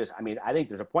 I think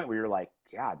there's a point where you're like,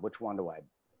 God, which one do I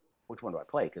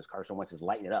play? Because Carson Wentz is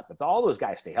lighting it up. If all those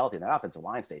guys stay healthy and that offensive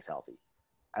line stays healthy,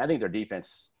 and I think their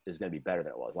defense is going to be better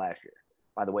than it was last year.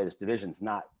 By the way, this division's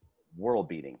not world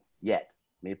beating yet.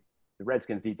 I mean, the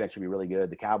Redskins defense should be really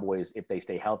good. The Cowboys, if they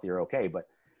stay healthy, are okay. But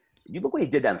you look what he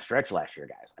did down the stretch last year,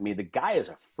 guys. I mean, the guy is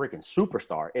a freaking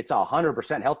superstar. It's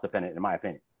 100% health dependent, in my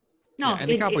opinion. No, and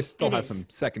the Cowboys still have some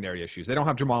secondary issues. They don't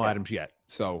have Jamal Adams yet,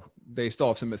 so they still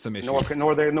have some issues. Nor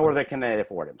can they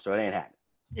afford him, so it ain't happening.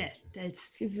 Yeah,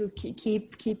 that's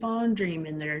keep on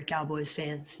dreaming there, Cowboys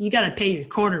fans. You got to pay your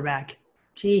quarterback.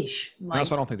 Jeez. I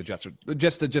also don't think the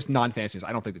Jets are just non-fancy news.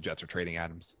 I don't think the Jets are trading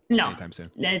Adams anytime soon.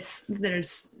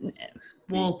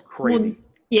 Crazy.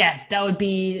 Yeah, that would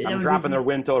be. I'm dropping their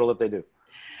win total if they do.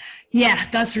 Yeah,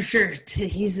 that's for sure.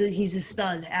 He's a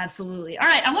stud, absolutely. All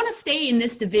right, I want to stay in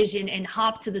this division and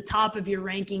hop to the top of your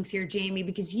rankings here, Jamie,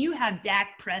 because you have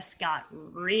Dak Prescott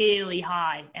really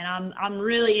high, and I'm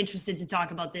really interested to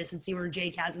talk about this and see where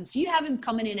Jake has him. So you have him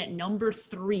coming in at number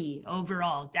 3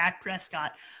 overall, Dak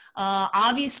Prescott.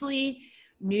 Obviously,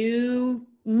 new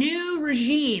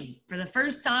regime for the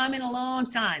first time in a long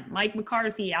time. Mike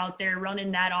McCarthy out there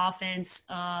running that offense.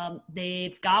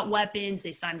 They've got weapons.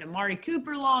 They signed Amari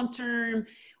Cooper long-term.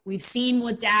 We've seen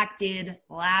what Dak did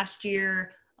last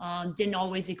year. Didn't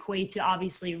always equate to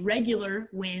obviously regular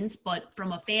wins, but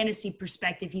from a fantasy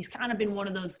perspective, he's kind of been one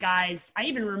of those guys. I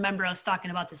even remember us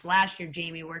talking about this last year,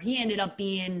 Jamie, where he ended up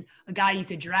being a guy you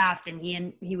could draft, and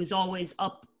he was always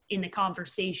up in the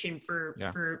conversation for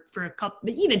a couple,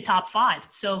 even top 5.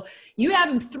 So you have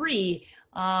him 3.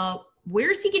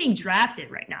 Where's he getting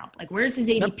drafted right now? Like, where's his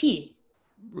ADP?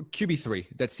 QB3.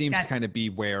 That seems to kind of be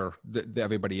where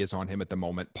everybody is on him at the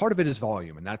moment. Part of it is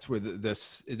volume, and that's where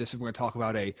this is. We're going to talk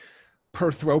about a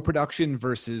per throw production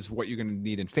versus what you're going to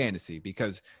need in fantasy,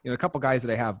 because a couple guys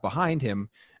that I have behind him,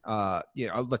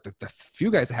 look, the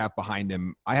few guys I have behind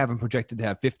him, I have him projected to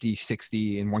have 50,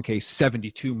 60, in one case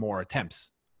 72 more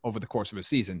attempts over the course of a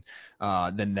season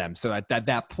than them. So at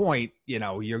that point,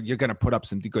 you're going to put up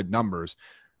some good numbers.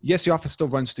 Yes, the offense still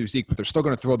runs through Zeke, but they're still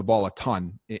going to throw the ball a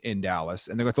ton in Dallas,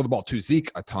 and they're going to throw the ball to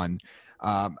Zeke a ton.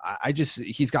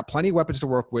 He's got plenty of weapons to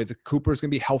work with. Cooper is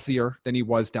going to be healthier than he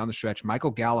was down the stretch.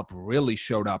 Michael Gallup really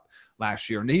showed up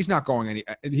last year, and he's not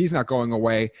going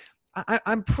away.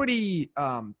 I'm pretty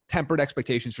tempered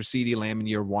expectations for CeeDee Lamb in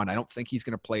year 1. I don't think he's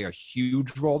going to play a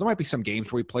huge role. There might be some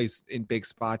games where he plays in big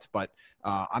spots, but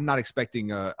I'm not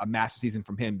expecting a massive season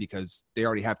from him because they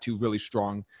already have 2 really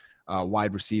strong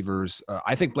wide receivers.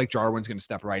 I think Blake Jarwin's going to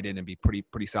step right in and be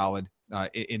pretty solid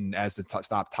as the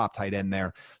top tight end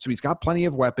there. So he's got plenty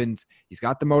of weapons. He's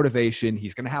got the motivation.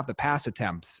 He's going to have the pass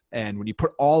attempts. And when you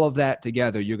put all of that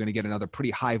together, you're going to get another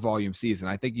pretty high volume season.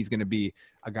 I think he's going to be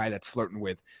a guy that's flirting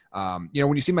with, when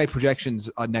you see my projections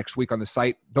next week on the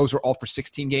site, those are all for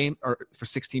 16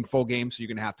 full games. So you're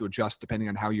going to have to adjust depending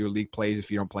on how your league plays if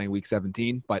you don't play in week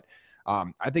 17. But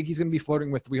I think he's going to be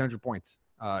flirting with 300 points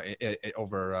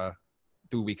over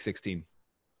through week 16.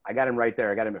 I got him right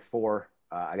there. I got him at 4.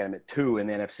 I got him at 2 in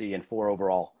the NFC and 4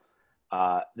 overall.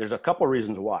 There's a couple of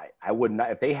reasons why. I would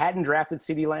not, if they hadn't drafted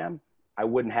CeeDee Lamb, I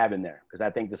wouldn't have him there because I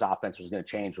think this offense was going to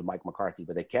change with Mike McCarthy.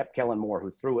 But they kept Kellen Moore,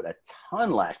 who threw it a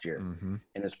ton last year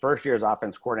in his first year as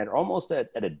offense coordinator, almost at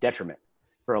a detriment.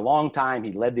 For a long time,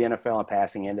 he led the NFL in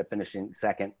passing, ended up finishing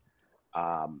second.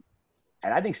 And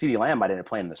I think CeeDee Lamb might end up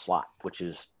playing in the slot, which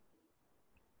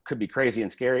could be crazy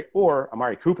and scary. Or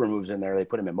Amari Cooper moves in there, they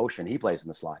put him in motion, he plays in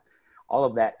the slot. All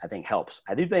of that, I think, helps.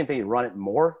 I do think they run it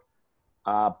more,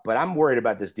 but I'm worried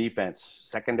about this defense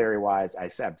secondary-wise.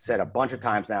 I've said a bunch of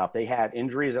times now, if they have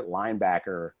injuries at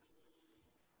linebacker,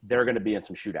 they're going to be in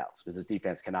some shootouts because this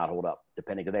defense cannot hold up,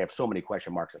 because they have so many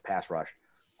question marks at pass rush.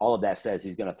 All of that says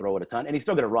he's going to throw it a ton, and he's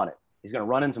still going to run it. He's going to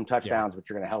run in some touchdowns,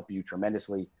 which are going to help you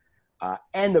tremendously.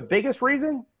 And the biggest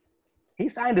reason, he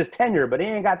signed his tenure, but he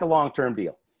ain't got the long-term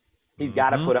deal. He's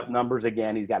got to put up numbers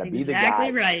again. He's got to be the guy.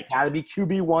 Exactly right. Got to be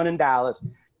QB1 in Dallas.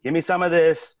 Give me some of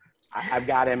this. I've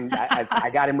got him. I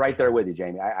got him right there with you,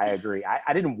 Jamie. I agree.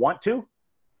 I didn't want to,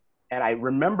 and I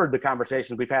remembered the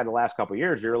conversations we've had the last couple of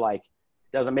years. You're like,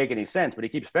 it doesn't make any sense, but he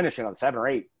keeps finishing on 7 or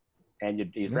 8, and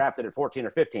he's drafted at 14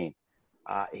 or 15.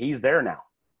 He's there now,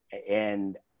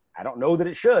 and I don't know that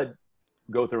it should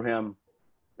go through him,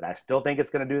 but I still think it's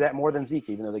going to do that more than Zeke,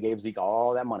 even though they gave Zeke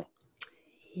all that money.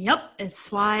 Yep,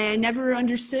 it's why I never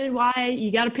understood why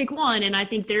you got to pick one, and I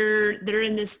think they're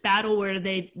in this battle where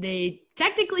they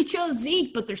technically chose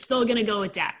Zeke, but they're still going to go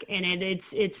with Dak, and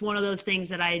it's one of those things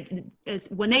that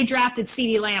when they drafted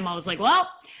CeeDee Lamb, I was like, well,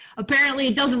 apparently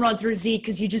it doesn't run through Zeke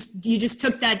because you just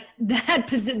took that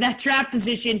draft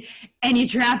position and you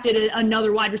drafted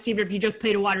another wide receiver if you just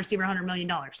paid a wide receiver $100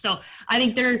 million. So I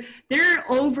think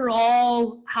they're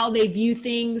overall how they view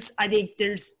things. I think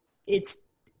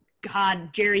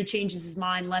God, Jerry changes his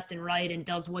mind left and right and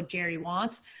does what Jerry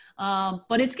wants.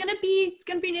 But it's gonna be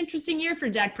an interesting year for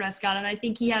Dak Prescott, and I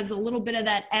think he has a little bit of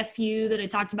that FU that I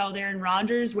talked about with Aaron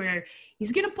Rodgers, where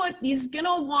he's gonna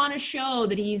want to show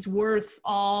that he's worth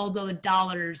all the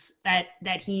dollars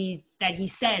that he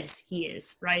says he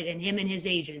is, right? And him and his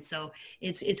agent. So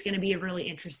it's gonna be a really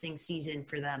interesting season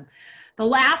for them. The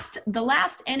last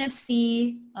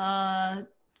NFC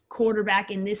quarterback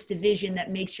in this division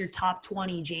that makes your top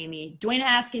 20, Jamie, Dwayne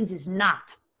Haskins is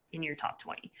not in your top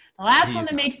 20. The last one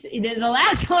that makes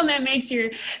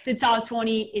the top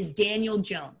 20 is Daniel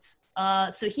Jones.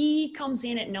 So he comes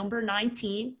in at number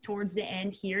 19 towards the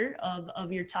end here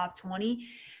of your top 20.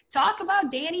 Talk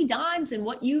about Danny Dimes and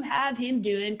what you have him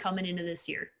doing coming into this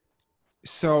year.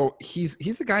 So he's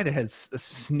the guy that has a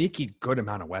sneaky good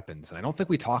amount of weapons. And I don't think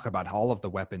we talk about all of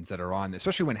the weapons that are on,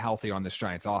 especially when healthy on this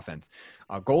Giants offense.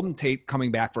 Golden Tate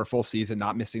coming back for a full season,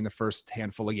 not missing the first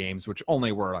handful of games, which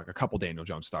only were like a couple Daniel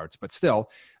Jones starts, but still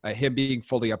him being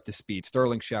fully up to speed.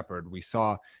 Sterling Shepard, we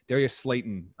saw Darius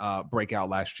Slayton break out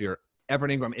last year. Evan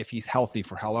Ingram, if he's healthy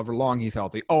for however long he's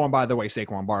healthy. Oh, and by the way,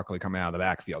 Saquon Barkley coming out of the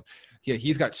backfield.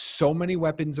 He's got so many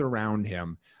weapons around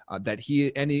him that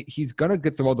he's going to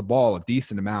get throw the ball a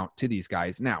decent amount to these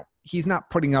guys. Now, he's not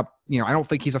putting up, I don't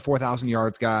think he's a 4,000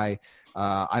 yards guy.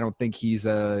 I don't think he's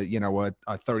a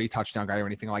 30 touchdown guy or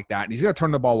anything like that. And he's going to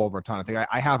turn the ball over a ton. I think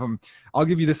I have him. I'll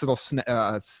give you this little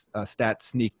stat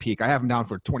sneak peek. I have him down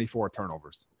for 24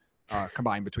 turnovers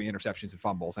combined between interceptions and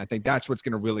fumbles. And I think that's what's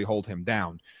going to really hold him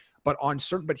down. But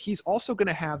he's also going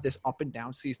to have this up and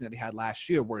down season that he had last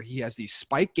year where he has these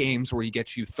spike games where he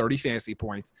gets you 30 fantasy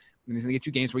points, and he's going to get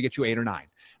you games where he gets you 8 or 9.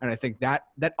 And I think that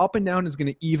up and down is going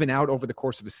to even out over the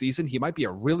course of a season. He might be a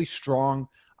really strong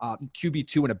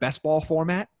QB2 in a best ball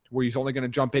format where he's only going to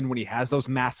jump in when he has those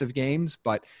massive games.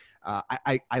 But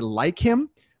I like him,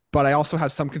 but I also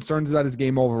have some concerns about his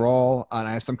game overall, and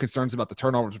I have some concerns about the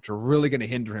turnovers, which are really going to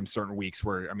hinder him certain weeks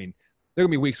where, there are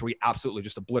going to be weeks where he absolutely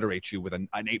just obliterates you with an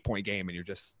 8-point game, and you're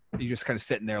just kind of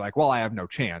sitting there like, well, I have no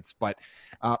chance. But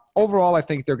overall, I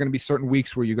think there are going to be certain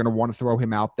weeks where you're going to want to throw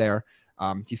him out there.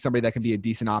 He's somebody that can be a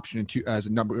decent option as a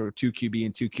number 2 QB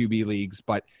in 2 QB leagues,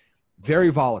 but very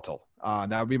volatile.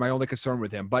 That would be my only concern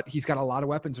with him. But he's got a lot of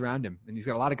weapons around him, and he's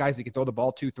got a lot of guys that can throw the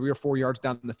ball 2, 3, or 4 yards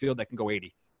down the field that can go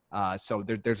 80. So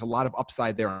there's a lot of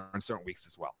upside there on certain weeks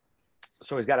as well.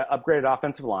 So he's got an upgraded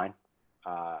offensive line.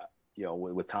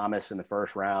 with Thomas in the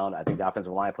first round. I think the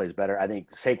offensive line plays better. I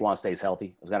think Saquon stays healthy.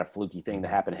 It was kind of a fluky thing that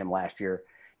happened to him last year.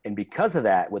 And because of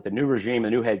that, with the new regime, the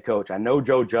new head coach, I know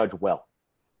Joe Judge well.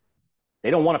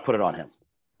 They don't want to put it on him.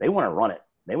 They want to run it.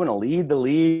 They want to lead the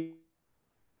league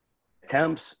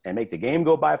attempts and make the game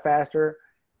go by faster.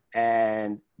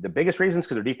 And the biggest reason is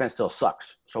because their defense still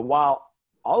sucks. So while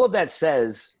all of that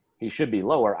says he should be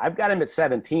lower, I've got him at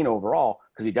 17 overall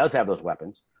because he does have those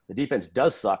weapons. The defense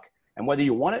does suck. And whether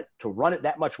you want it to run it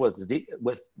that much with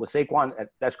Saquon,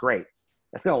 that's great.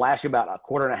 That's going to last you about a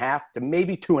quarter and a half to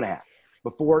maybe 2.5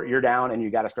 before you're down and you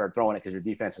got to start throwing it because your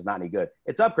defense is not any good.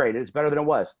 It's upgraded. It's better than it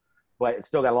was, but it's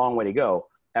still got a long way to go.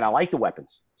 And I like the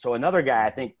weapons. So another guy, I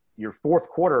think your fourth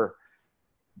quarter,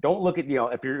 don't look at,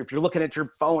 if you're looking at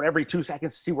your phone every 2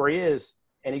 seconds to see where he is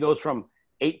and he goes from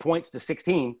 8 points to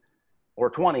 16 or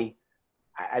 20,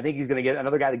 I think he's going to get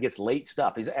another guy that gets late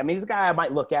stuff. He's a guy I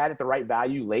might look at the right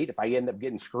value late if I end up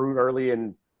getting screwed early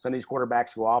and some of these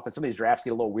quarterbacks go off and some of these drafts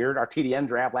get a little weird. Our TDN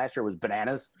draft last year was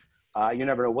bananas. You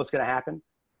never know what's going to happen.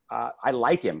 I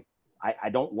like him. I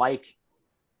don't like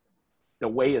the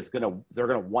way they're going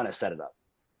to want to set it up.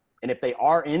 And if they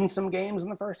are in some games in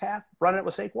the first half, running it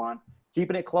with Saquon,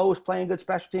 keeping it close, playing good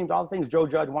special teams, all the things Joe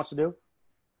Judge wants to do,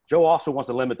 Joe also wants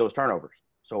to limit those turnovers.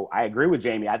 So I agree with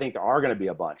Jamie. I think there are going to be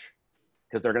a bunch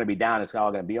because they're going to be down. It's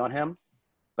all going to be on him.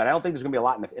 But I don't think there's going to be a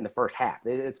lot in the first half.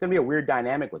 It's going to be a weird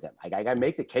dynamic with him. I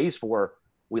make the case for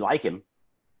we like him,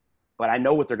 but I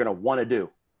know what they're going to want to do.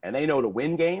 And they know to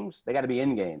win games, they got to be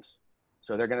in games.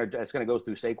 So it's going to go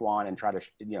through Saquon and try to,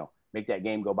 make that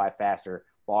game go by faster,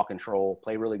 ball control,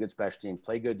 play really good special teams,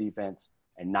 play good defense,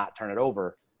 and not turn it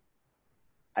over.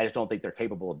 I just don't think they're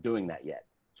capable of doing that yet.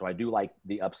 So I do like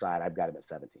the upside. I've got him at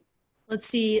 17. Let's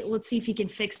see if he can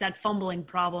fix that fumbling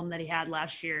problem that he had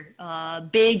last year.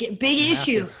 Big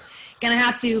issue. Gonna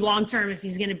have to long term if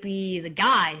he's gonna be the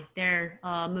guy there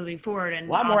moving forward. And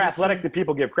a lot more athletic than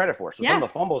people give credit for. So some of the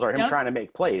fumbles are him trying to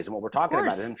make plays, and what we're talking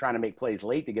about is him trying to make plays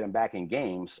late to get him back in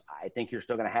games. I think you're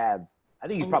still gonna have. I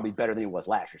think he's probably better than he was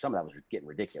last year. Some of that was getting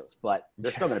ridiculous, but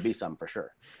there's still gonna be some for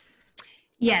sure.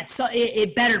 Yes, so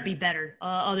it better be better.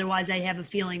 Otherwise, I have a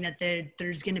feeling that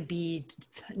there's going to be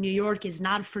 – New York is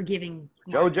not forgiving.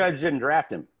 Joe Judge didn't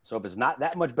draft him. So if it's not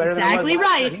that much better than exactly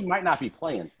right, he might not be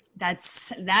playing.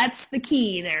 That's the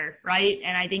key there, right?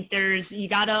 And I think you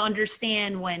got to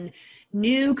understand when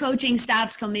new coaching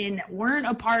staffs come in that weren't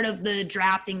a part of the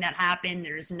drafting that happened,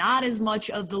 there's not as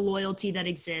much of the loyalty that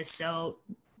exists. So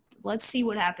let's see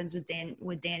what happens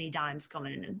with Danny Dimes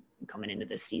coming into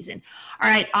this season. All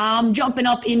right, jumping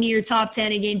up into your top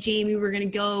 10 again, Jamie. We're going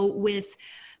to go with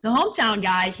the hometown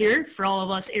guy here for all of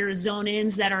us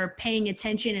Arizonans that are paying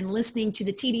attention and listening to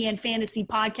the TDN Fantasy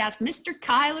Podcast, Mr.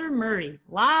 Kyler Murray.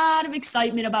 A lot of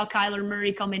excitement about Kyler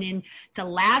Murray coming in to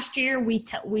last year. We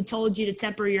told you to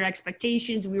temper your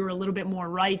expectations. We were a little bit more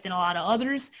right than a lot of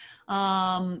others.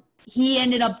 He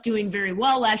ended up doing very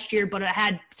well last year, but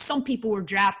some people were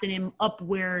drafting him up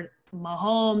where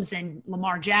Mahomes and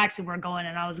Lamar Jackson were going,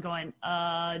 and I was going,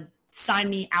 sign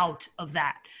me out of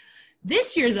that.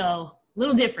 This year, though, a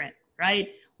little different, right?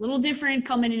 A little different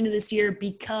coming into this year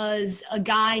because a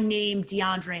guy named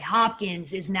DeAndre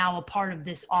Hopkins is now a part of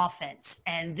this offense.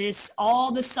 And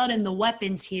all of a sudden, the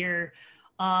weapons here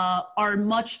are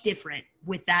much different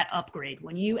with that upgrade.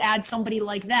 When you add somebody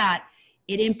like that,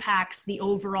 it impacts the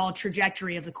overall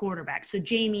trajectory of the quarterback. So,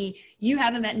 Jamie, you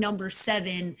have him at number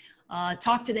 7.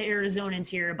 Talk to the Arizonans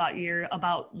here about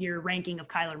your ranking of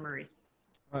Kyler Murray.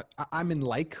 I'm in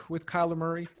with Kyler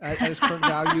Murray at his current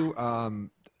value.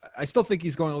 I still think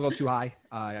he's going a little too high.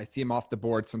 I see him off the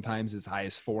board sometimes as high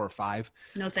as 4 or 5.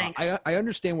 No thanks. I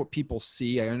understand what people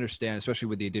see. I understand, especially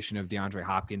with the addition of DeAndre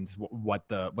Hopkins, what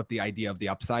the idea of the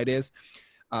upside is.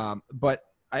 But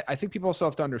I think people also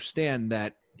have to understand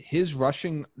that his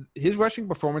rushing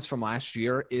performance from last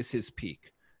year is his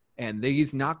peak, and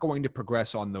he's not going to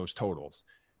progress on those totals.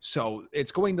 So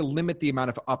it's going to limit the amount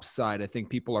of upside I think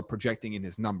people are projecting in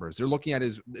his numbers. They're looking at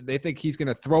they think he's going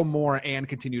to throw more and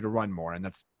continue to run more, and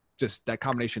that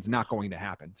combination is not going to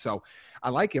happen. So I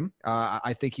like him.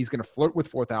 I think he's going to flirt with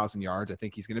 4,000 yards. I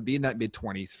think he's going to be in that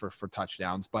mid-20s for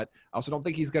touchdowns, but I also don't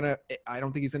think he's going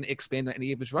to expand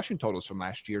any of his rushing totals from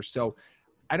last year. So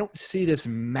I don't see this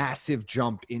massive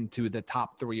jump into the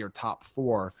top 3 or top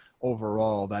 4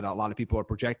 overall that a lot of people are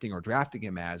projecting or drafting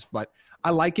him as, but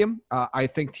I like him. I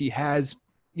think he has,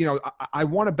 I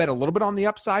want to bet a little bit on the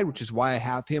upside, which is why I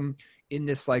have him in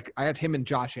this, I have him and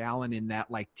Josh Allen in that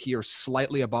tier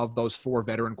slightly above those 4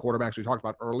 veteran quarterbacks we talked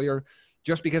about earlier.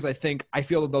 just because I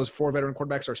feel that those 4 veteran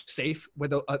quarterbacks are safe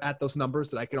with at those numbers,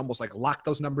 that I can almost like lock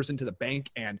those numbers into the bank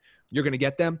and you're going to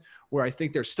get them. Where I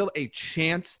think there's still a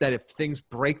chance that if things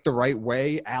break the right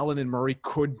way, Allen and Murray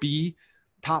could be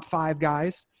top 5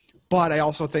 guys. But I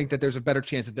also think that there's a better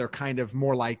chance that they're kind of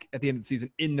more like at the end of the season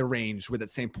in the range with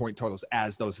that same point totals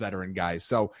as those veteran guys.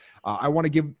 So I want to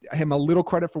give him a little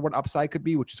credit for what upside could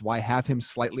be, which is why I have him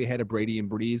slightly ahead of Brady and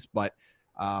Breeze. But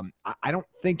I don't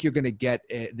think you're going to get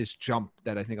this jump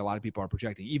that I think a lot of people are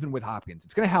projecting, even with Hopkins.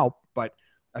 It's going to help, but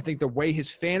I think the way his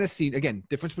fantasy, again,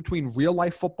 difference between real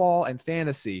life football and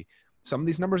fantasy, some of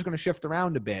these numbers are going to shift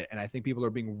around a bit. And I think people are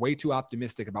being way too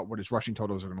optimistic about what his rushing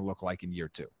totals are going to look like in year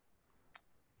 2.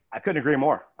 I couldn't agree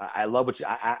more. I love what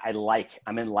I like.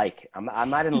 I'm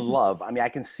not in love. I mean, I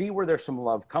can see where there's some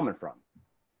love coming from.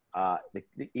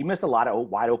 He missed a lot of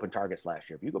wide open targets last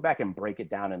year. If you go back and break it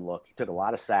down and look, he took a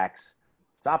lot of sacks.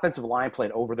 His offensive line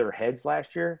played over their heads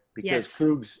last year because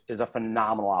Krug's is a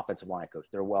phenomenal offensive line coach.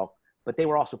 But they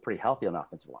were also pretty healthy on the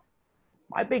offensive line.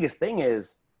 My biggest thing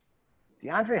is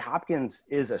DeAndre Hopkins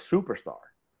is a superstar.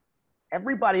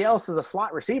 Everybody else is a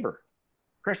slot receiver.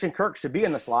 Christian Kirk should be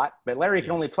in the slot, but Larry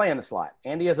can only play in the slot.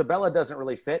 Andy Isabella doesn't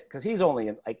really fit because he's only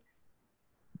in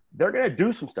they're going to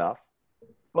do some stuff.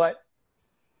 But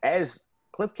as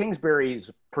Cliff Kingsbury's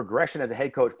progression as a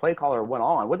head coach, play caller went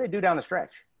on, what did they do down the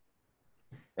stretch?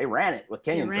 They ran it with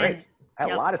Kenyon Drake. Had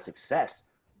a lot of success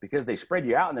because they spread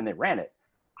you out and then they ran it.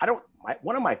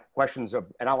 One of my questions,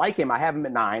 and I like him. I have him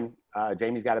at 9.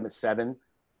 Jamie's got him at 7.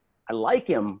 I like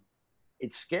him.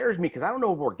 It scares me because I don't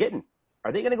know what we're getting.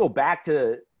 Are they going to go back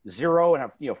to 0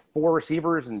 and have 4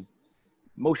 receivers and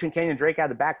motion Kenyon Drake out of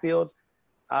the backfield?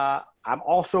 I'm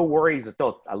also worried he's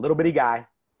still a little bitty guy,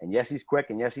 and yes, he's quick,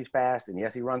 and yes, he's fast, and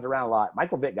yes, he runs around a lot.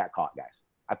 Michael Vick got caught, guys.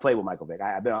 I played with Michael Vick.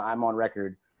 I'm on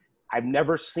record. I've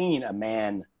never seen a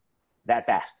man that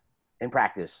fast in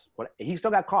practice. He still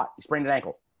got caught. He sprained an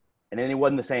ankle, and then he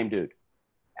wasn't the same dude.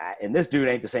 And this dude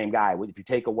ain't the same guy. If you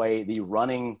take away the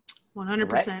running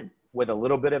 100%. With a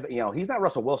little bit of, he's not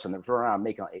Russell Wilson that's running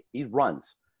around he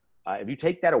runs. If you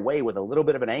take that away with a little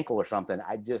bit of an ankle or something,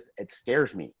 it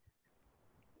scares me.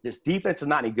 This defense is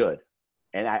not any good.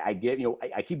 And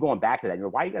I keep going back to that.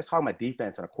 Why are you guys talking about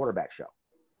defense on a quarterback show?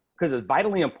 Because it's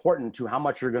vitally important to how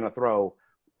much you're going to throw.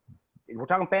 We're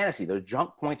talking fantasy, those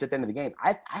jump points at the end of the game.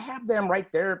 I have them right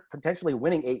there potentially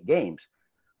winning 8 games.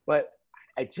 But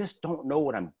I just don't know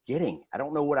what I'm getting. I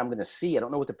don't know what I'm going to see. I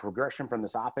don't know what the progression from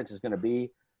this offense is going to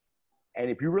be. And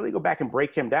if you really go back and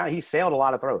break him down, he sailed a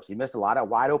lot of throws. He missed a lot of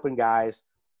wide open guys.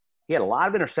 He had a lot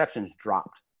of interceptions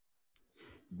dropped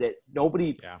that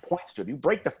nobody points to. If you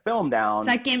break the film down.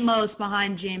 Second most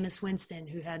behind Jameis Winston,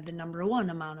 who had the number 1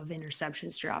 amount of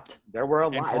interceptions dropped. There were a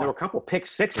lot. And there were a couple pick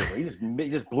sixes where he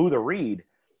just blew the read.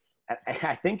 And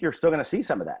I think you're still going to see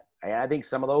some of that. And I think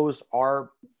some of those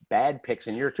are bad picks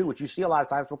in year 2, which you see a lot of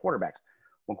times from quarterbacks.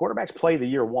 When quarterbacks play the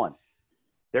year 1,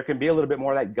 there can be a little bit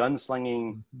more of that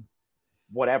gunslinging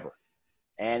whatever.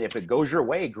 And if it goes your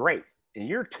way, great. In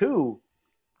year 2,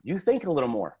 you think a little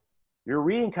more. Your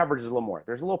reading coverage is a little more.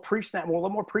 There's a little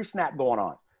more pre-snap going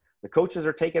on. The coaches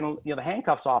are taking the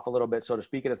handcuffs off a little bit, so to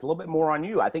speak, and it's a little bit more on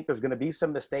you. I think there's going to be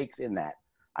some mistakes in that.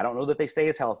 I don't know that they stay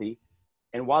as healthy.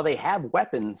 And while they have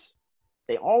weapons,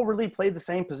 they all really play the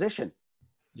same position.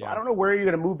 Yeah. So I don't know where you're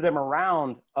going to move them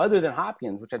around other than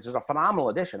Hopkins, which is a phenomenal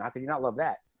addition. How could you not love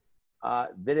that?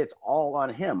 That it's all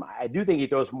on him. I do think he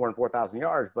throws for more than 4,000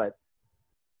 yards, but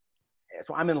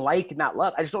so I'm in like, not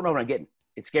love. I just don't know what I'm getting.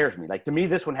 It scares me. To me,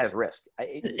 this one has risk.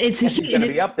 He's going to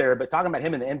be up there, but talking about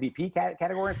him in the MVP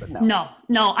category, no.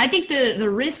 I think the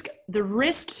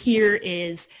risk here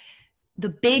is the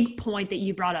big point that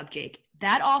you brought up, Jake.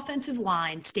 That offensive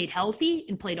line stayed healthy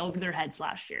and played over their heads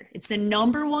last year. It's the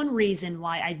number 1 reason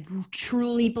why I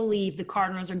truly believe the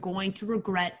Cardinals are going to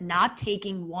regret not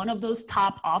taking one of those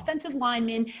top offensive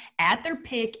linemen at their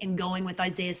pick and going with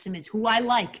Isaiah Simmons, who I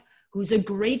like, who's a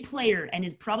great player and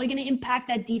is probably going to impact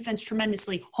that defense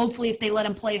tremendously, hopefully if they let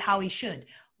him play how he should.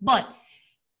 But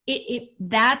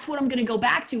that's what I'm going to go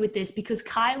back to with this, because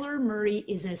Kyler Murray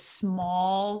is a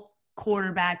small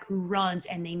quarterback who runs,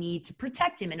 and they need to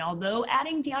protect him. And although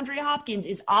adding DeAndre Hopkins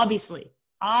is obviously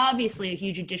a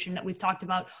huge addition that we've talked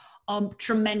about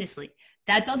tremendously,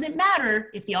 that doesn't matter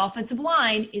if the offensive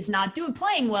line is not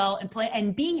playing well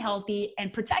and being healthy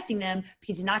and protecting them,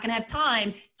 because he's not going to have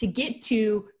time to get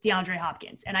to DeAndre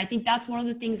Hopkins. And I think that's one of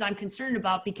the things I'm concerned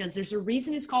about, because there's a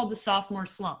reason it's called the sophomore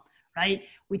slump. Right?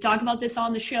 We talk about this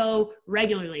on the show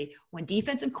regularly. When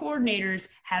defensive coordinators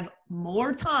have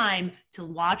more time to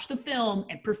watch the film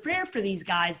and prepare for these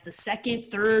guys the second,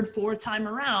 third, fourth time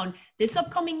around, this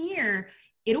upcoming year,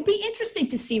 it'll be interesting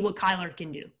to see what Kyler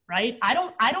can do, right? I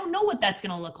don't know what that's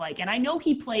going to look like. And I know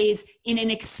he plays in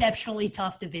an exceptionally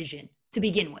tough division to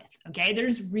begin with. Okay.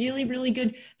 There's really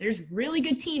good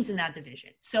teams in that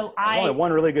division. So There's only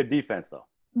one really good defense though.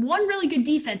 One really good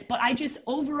defense, but I just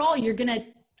overall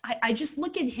I just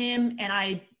look at him and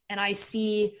I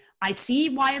see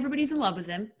why everybody's in love with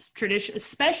him,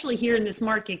 especially here in this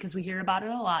market, because we hear about it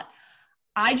a lot.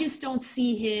 I just don't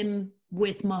see him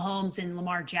with Mahomes and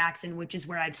Lamar Jackson, which is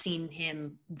where I've seen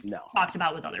him talked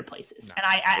about with other places. No. And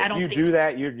I don't think you do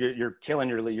that, you're killing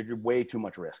your league. You're way too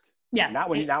much risk. Yeah. Not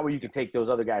when you can take those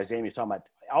other guys Jamie's talking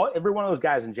about. Every one of those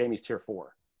guys in Jamie's tier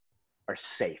 4 are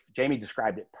safe. Jamie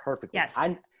described it perfectly. Yes.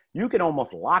 You can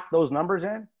almost lock those numbers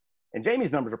in, and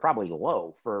Jamie's numbers are probably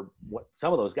low for what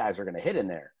some of those guys are going to hit in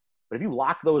there. But if you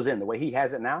lock those in the way he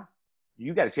has it now,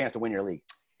 you got a chance to win your league.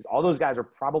 All those guys are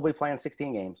probably playing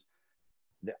 16 games.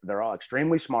 They're all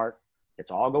extremely smart.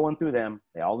 It's all going through them.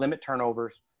 They all limit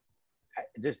turnovers.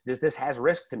 This has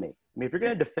risk to me. I mean, if you're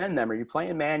going to defend them, are you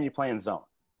playing man, you playing zone?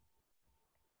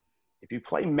 If you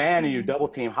play man and you double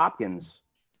team Hopkins,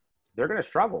 they're going to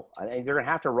struggle. I think they're going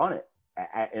to have to run it.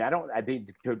 I think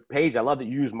Paige, I love that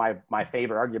you use my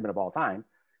favorite argument of all time.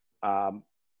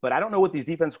 But I don't know what these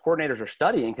defensive coordinators are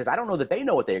studying, because I don't know that they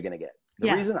know what they're going to get.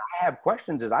 The reason I have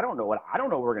questions is I don't know what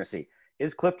we're going to see.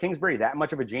 Is Cliff Kingsbury that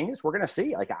much of a genius? We're going to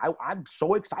see. Like, I'm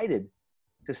so excited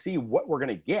to see what we're going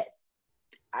to get.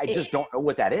 I just don't know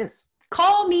what that is.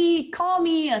 Call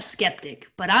me a skeptic,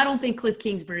 but I don't think Cliff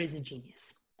Kingsbury is a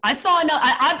genius. I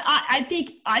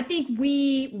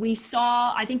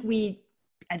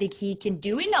think he can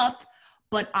do enough,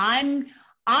 but I'm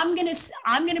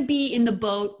gonna be in the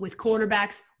boat with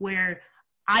quarterbacks where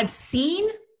I've seen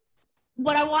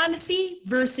what I want to see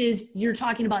versus you're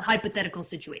talking about hypothetical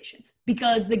situations,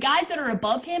 because the guys that are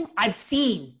above him, I've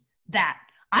seen that.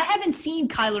 I haven't seen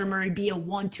Kyler Murray be a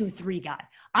 1, 2, 3 guy.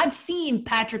 I've seen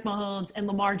Patrick Mahomes and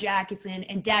Lamar Jackson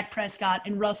and Dak Prescott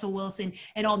and Russell Wilson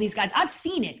and all these guys. I've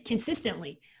seen it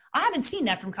consistently. I haven't seen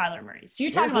that from Kyler Murray. So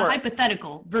you're talking about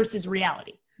hypothetical versus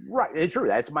reality. Right. It's true.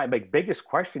 That's my biggest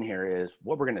question here is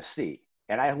what we're going to see.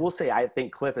 And I will say I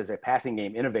think Cliff is a passing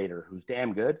game innovator who's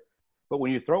damn good. But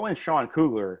when you throw in Sean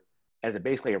Kugler as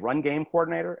basically a run game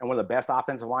coordinator and one of the best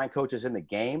offensive line coaches in the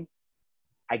game,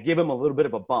 I give him a little bit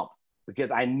of a bump because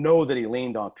I know that he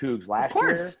leaned on Cougs last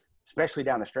year, especially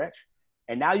down the stretch.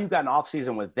 And now you've got an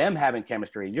offseason with them having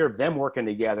chemistry. You're them working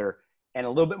together and a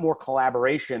little bit more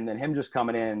collaboration than him just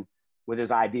coming in with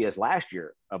his ideas last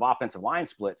year of offensive line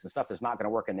splits and stuff that's not going to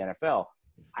work in the NFL.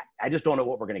 I just don't know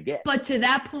what we're going to get. But to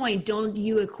that point, don't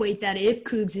you equate that if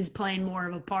Cougs is playing more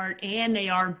of a part and they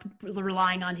are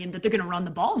relying on him, that they're going to run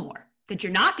the ball more? That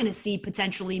you're not going to see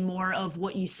potentially more of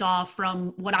what you saw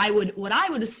from what I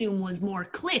would assume was more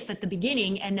Cliff at the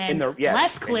beginning and then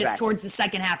less Cliff towards the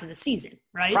second half of the season,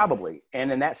 right? Probably.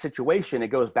 And in that situation, it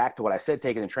goes back to what I said,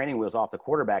 taking the training wheels off the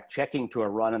quarterback, checking to a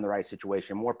run in the right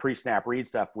situation, more pre-snap read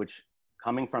stuff, which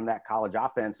coming from that college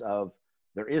offense of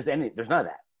there's none of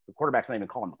that. The quarterback's not even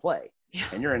calling the play. Yeah.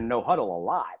 And you're in no huddle a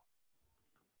lot.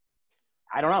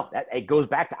 I don't know. It goes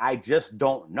back to I just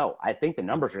don't know. I think the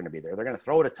numbers are going to be there. They're going to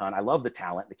throw it a ton. I love the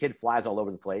talent. The kid flies all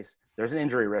over the place. There's an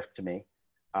injury risk to me,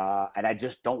 and I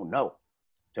just don't know.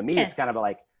 To me, it's kind of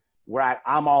like where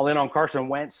I'm all in on Carson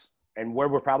Wentz and where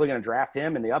we're probably going to draft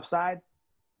him and the upside.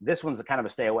 This one's a kind of a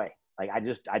stay away. Like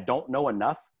I don't know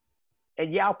enough.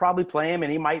 And I'll probably play him,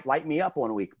 and he might light me up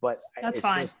one week. But that's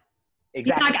fine.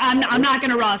 Exactly. I'm not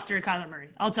going to roster Kyler Murray.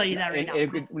 I'll tell you that right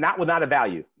now. Not without a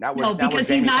value. Because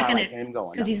he's not going to.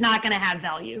 Because he's not going to have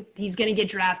value. He's going to get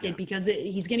drafted because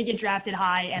he's going to get drafted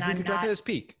high, and I'm not. Drafted at his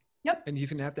peak. Yep. And he's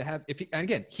going to have and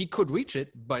again, he could reach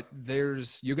it, but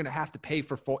you're going to have to pay you're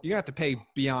going to have to pay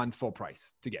beyond full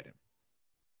price to get him.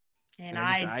 And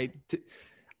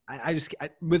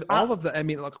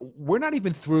look, we're not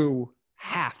even through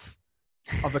half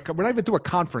of we're not even through a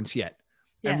conference yet.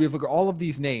 And we look at all of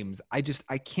these names. I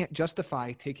can't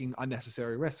justify taking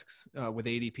unnecessary risks with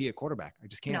ADP at quarterback. I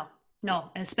just can't.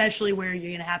 No, especially where you're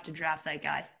going to have to draft that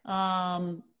guy.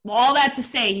 Well, all that to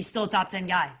say, he's still a top 10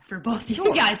 guy for both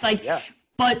you guys.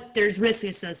 But there's risk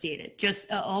associated.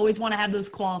 Just always want to have those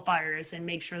qualifiers and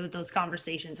make sure that those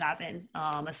conversations happen,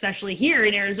 especially here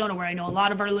in Arizona, where I know a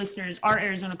lot of our listeners are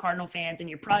Arizona Cardinal fans, and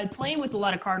you're probably playing with a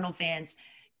lot of Cardinal fans.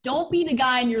 Don't be the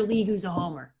guy in your league who's a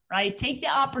homer. Right? Take the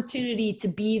opportunity to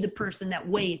be the person that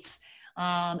waits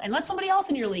and let somebody else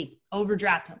in your league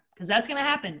overdraft him, because that's going to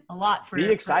happen a lot.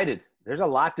 Be excited. There's a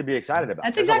lot to be excited about.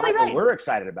 That's exactly right. We're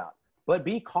excited about, but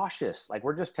be cautious. Like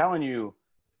we're just telling you,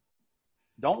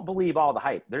 don't believe all the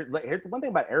hype. Here's one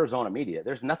thing about Arizona media.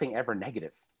 There's nothing ever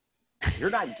negative. You're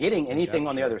not getting anything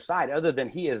on the other side other than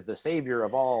he is the savior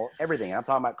of everything. And I'm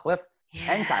talking about Cliff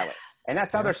and Kyler. And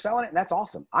that's how they're selling it. And that's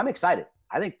awesome. I'm excited.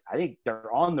 I think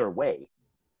they're on their way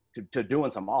to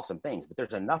doing some awesome things. But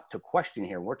there's enough to question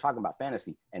here. We're talking about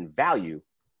fantasy and value.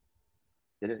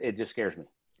 It just scares me.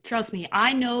 Trust me,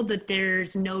 I know that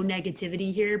there's no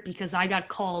negativity here because I got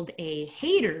called a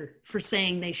hater for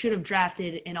saying they should have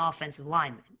drafted an offensive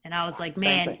lineman. And I was like,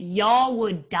 man, y'all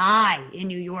would die in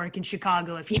New York and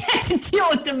Chicago if you had to deal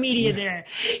with the media there.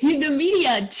 The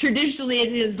media traditionally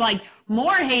is like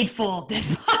more hateful than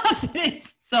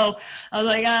positive. So I was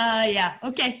like, yeah,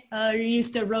 okay. You're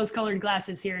used to rose-colored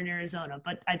glasses here in Arizona.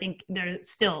 But I think there's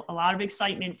still a lot of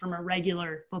excitement from a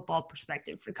regular football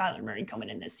perspective for Kyler Murray coming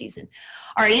in this season.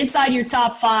 All right, inside your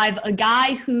top 5, a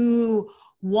guy who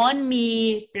won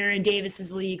me Baron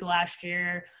Davis's league last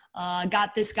year,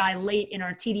 got this guy late in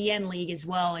our TDN league as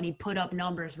well, and he put up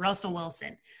numbers, Russell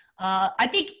Wilson. I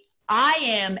think I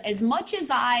am, as much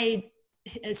as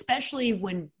especially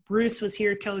when Bruce was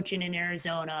here coaching in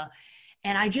Arizona,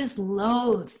 and I just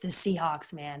loathe the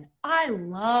Seahawks, man. I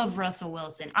love Russell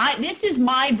Wilson. This is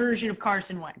my version of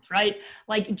Carson Wentz, right?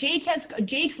 Like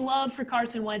Jake's love for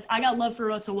Carson Wentz. I got love for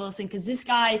Russell Wilson because this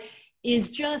guy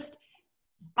is just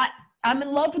I'm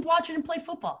in love with watching him play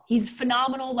football. He's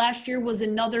phenomenal. Last year was he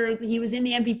was in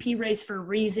the MVP race for a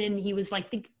reason. He was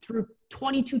through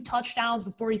 22 touchdowns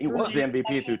before he threw. He was the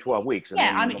MVP through 12 weeks.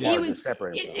 Yeah, I mean, he was.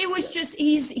 It was just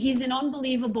he's an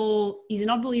unbelievable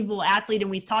athlete, and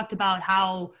we've talked about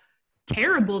how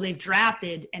terrible they've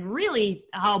drafted, and really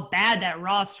how bad that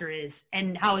roster is,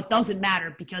 and how it doesn't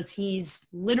matter because he's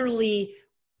literally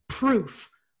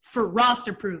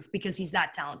roster proof because he's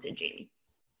that talented, Jamie.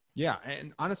 Yeah,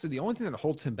 and honestly, the only thing that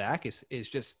holds him back is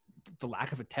just the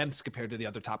lack of attempts compared to the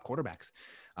other top quarterbacks.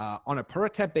 On a per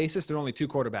attempt basis, there are only 2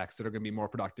 quarterbacks that are going to be more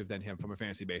productive than him from a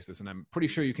fantasy basis, and I'm pretty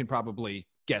sure you can probably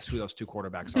guess who those 2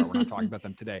 quarterbacks are. We're not talking about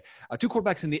them today. 2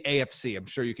 quarterbacks in the AFC. I'm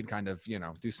sure you can kind of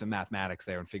do some mathematics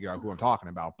there and figure out who I'm talking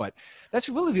about. But that's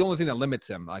really the only thing that limits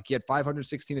him. Like he had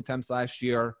 516 attempts last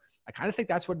year. I kind of think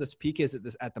that's where this peak is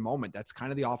at the moment. That's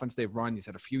kind of the offense they've run. He's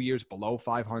had a few years below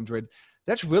 500.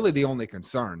 That's really the only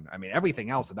concern. I mean,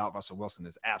 everything else about Russell Wilson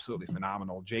is absolutely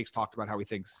phenomenal. Jake's talked about how he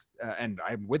thinks, and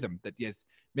I'm with him, that he has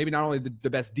maybe not only the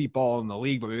best deep ball in the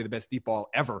league, but maybe the best deep ball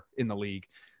ever in the league.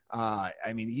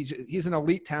 I mean, he's an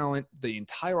elite talent. The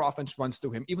entire offense runs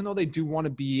through him. Even though they do want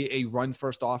to be a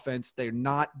run-first offense, they're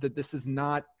not – this is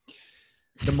not –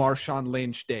 the Marshawn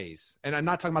Lynch days. And I'm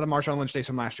not talking about the Marshawn Lynch days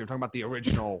from last year. I'm talking about the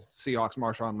original Seahawks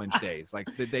Marshawn Lynch days. Like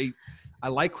I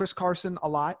like Chris Carson a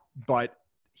lot, but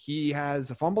he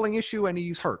has a fumbling issue and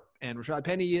he's hurt. And Rashad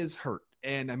Penny is hurt.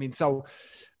 And I mean, so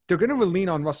they're going to lean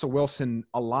on Russell Wilson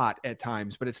a lot at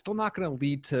times, but it's still not going to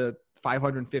lead to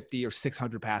 550 or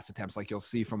 600 pass attempts like you'll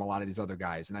see from a lot of these other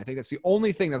guys. And I think that's the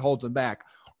only thing that holds him back.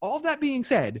 All of that being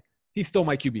said, he's still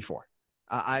my QB4.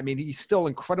 I mean, he's still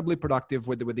incredibly productive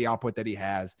with the output that he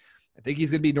has. I think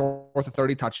he's going to be north of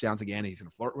 30 touchdowns again. He's going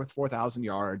to flirt with 4,000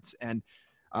 yards. And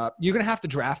you're going to have to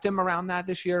draft him around that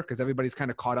this year because everybody's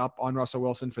kind of caught up on Russell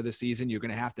Wilson for this season. You're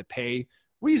going to have to pay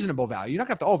reasonable value. You're not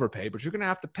going to have to overpay, but you're going to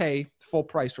have to pay full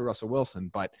price for Russell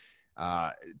Wilson. But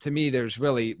to me, there's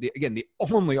really, the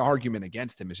only argument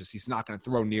against him is just he's not going to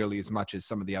throw nearly as much as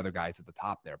some of the other guys at the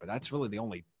top there. But that's really the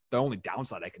only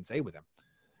downside I can say with him.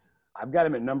 I've got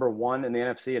him at number 1 in the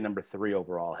NFC and number 3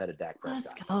 overall ahead of Dak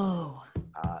Prescott. Let's go.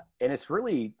 And it's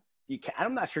really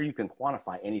I'm not sure you can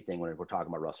quantify anything when we're talking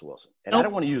about Russell Wilson. And I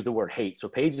don't want to use the word hate. So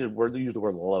Paige use the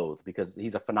word loathe because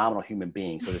he's a phenomenal human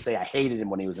being. So to say I hated him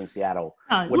when he was in Seattle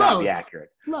would not be accurate.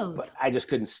 But I just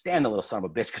couldn't stand the little son of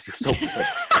a bitch because he was so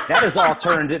good. That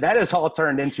is all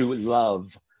turned into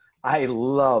love. I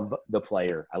love the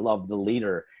player. I love the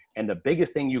leader. And the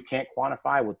biggest thing you can't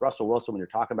quantify with Russell Wilson when you're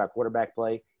talking about quarterback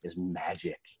play is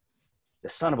magic. The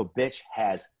son of a bitch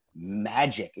has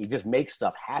magic. He just makes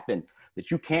stuff happen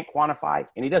that you can't quantify,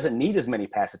 and he doesn't need as many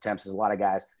pass attempts as a lot of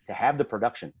guys to have the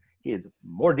production. He has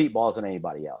more deep balls than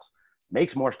anybody else,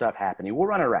 makes more stuff happen. He will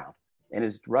run around, and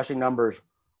his rushing numbers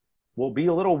will be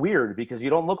a little weird because you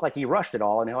don't look like he rushed it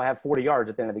all, and he'll have 40 yards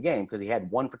at the end of the game because he had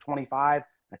 1 for 25 and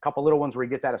a couple little ones where he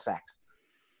gets out of sacks.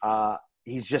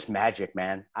 He's just magic,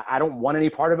 man. I don't want any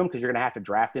part of him because you're going to have to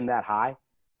draft him that high.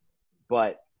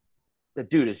 But the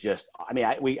dude is just – I mean,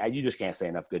 you just can't say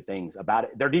enough good things about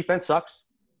it. Their defense sucks.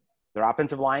 Their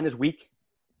offensive line is weak.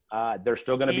 They're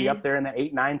still going to be up there in the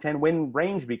 8, 9, 10 win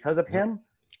range because of him.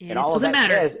 And all of that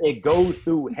says it goes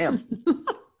through him.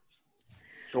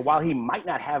 So while he might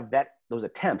not have those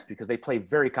attempts because they play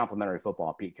very complimentary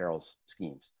football, Pete Carroll's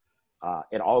schemes,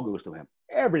 it all goes through him.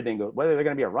 Everything goes – whether they're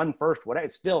going to be a run first, whatever,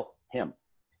 it's still him.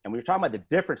 And we were talking about the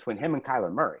difference between him and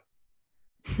Kyler Murray.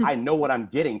 I know what I'm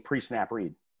getting pre-snap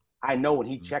read. I know when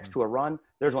he checks to a run,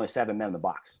 there's only 7 men in the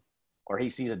box. Or he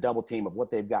sees a double team of what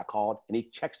they've got called, and he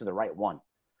checks to the right one.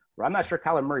 But I'm not sure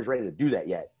Kyler Murray's ready to do that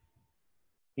yet.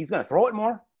 He's going to throw it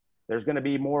more. There's going to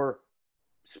be more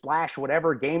splash,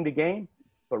 whatever, game to game.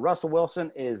 But Russell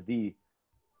Wilson is the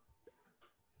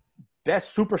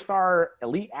best superstar,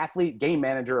 elite athlete, game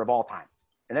manager of all time.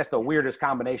 And that's the weirdest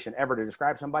combination ever to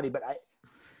describe somebody. But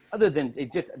other than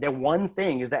it, just the one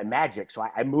thing is that magic. So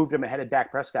I moved him ahead of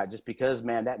Dak Prescott just because,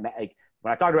 man, like,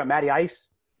 when I talked about Matty Ice,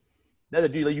 another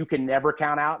dude that you can never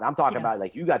count out. And I'm talking about,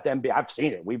 like, you got them beat. I've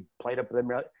seen it. We've played up with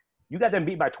them. You got them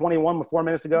beat by 21 with 4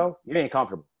 minutes to go. You ain't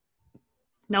comfortable.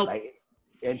 Nope. Like,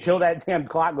 until that damn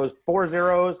clock goes 4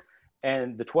 zeros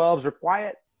and the 12s are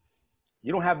quiet,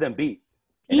 you don't have them beat.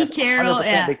 Pete Carroll,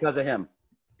 yeah. Because of him.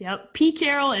 Yep. Pete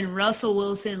Carroll and Russell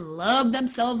Wilson love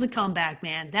themselves a comeback,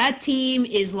 man. That team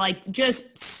is like,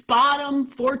 just spot them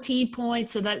 14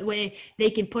 points so that way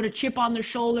they can put a chip on their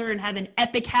shoulder and have an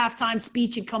epic halftime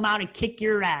speech and come out and kick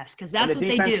your ass, because that's what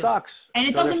they do. Sucks. And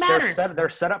it doesn't matter. They're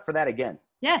set up for that again.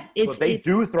 Yeah. So if they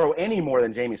do throw any more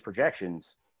than Jamie's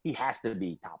projections, he has to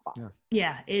be top 5.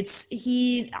 Yeah.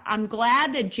 I'm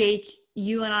glad that Jake,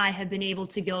 you and I have been able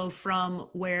to go from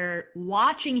where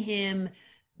watching him –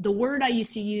 the word I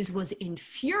used to use was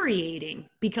infuriating,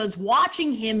 because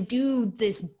watching him do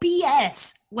this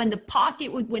BS when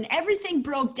everything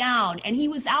broke down and he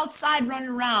was outside running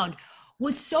around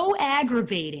was so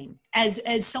aggravating as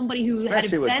somebody who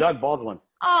especially with Doug Baldwin.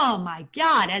 Oh my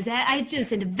God. As I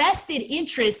just invested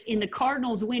interest in the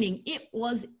Cardinals winning.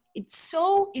 It's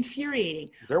so infuriating.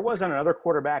 There wasn't another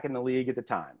quarterback in the league at the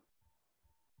time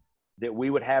that we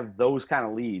would have those kind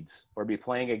of leads or be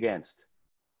playing against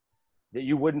that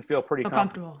you wouldn't feel pretty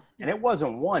comfortable. Yeah. And it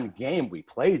wasn't one game we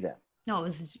played them. No, it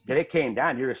was. That it came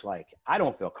down. You're just like, I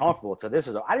don't feel comfortable. So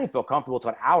I didn't feel comfortable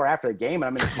until an hour after the game, and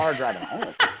I'm in the car driving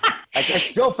home. I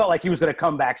still felt like he was going to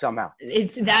come back somehow.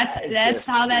 That's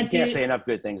how that dude. Can't say enough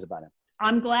good things about him.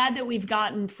 I'm glad that we've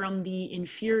gotten from the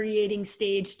infuriating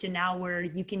stage to now where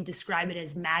you can describe it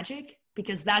as magic,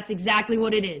 because that's exactly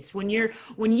what it is. When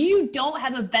you don't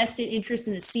have a vested interest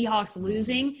in the Seahawks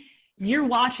losing, you're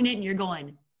watching it and you're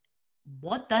going,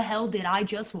 what the hell did I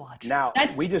just watch? Now,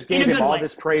 we just gave him all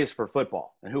this praise for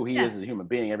football and who he is as a human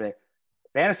being, everything.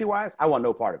 Fantasy-wise, I want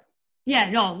no part of it. Yeah,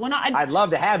 no. I'd love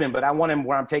to have him, but I want him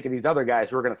where I'm taking these other guys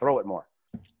who are going to throw it more.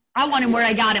 I want him where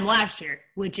I got him last year,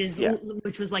 which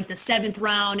was like the 7th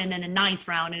round and then a 9th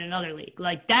round in another league.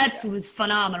 Like, that was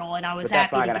phenomenal, and I was happy.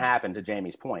 That's not going to happen, to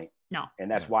Jamie's point. No. And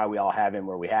that's why we all have him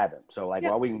where we have him. So,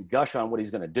 while we can gush on what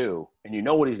he's going to do, and you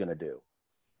know what he's going to do,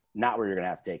 not where you're going to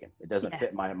have to take him. It doesn't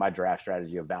fit my draft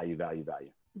strategy of value.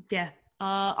 Yeah.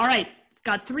 All right.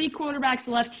 Got 3 quarterbacks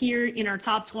left here in our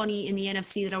top 20 in the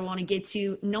NFC that I want to get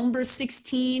to. Number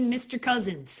 16, Mr.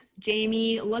 Cousins.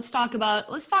 Jamie, let's talk about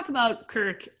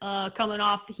Kirk coming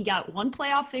off. He got 1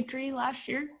 playoff victory last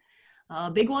year.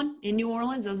 Big one in New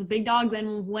Orleans. That was a big dog.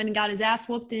 Then went and got his ass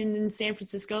whooped in San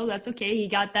Francisco. That's okay. He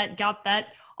got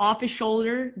that off his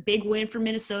shoulder. Big win for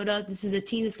Minnesota. This is a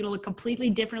team that's going to look completely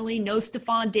differently. No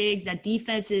Stephon Diggs. That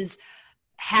defense is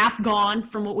half gone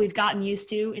from what we've gotten used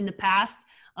to in the past.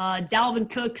 Dalvin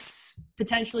Cook's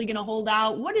potentially going to hold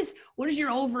out. What is your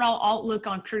overall outlook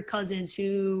on Kirk Cousins,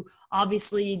 who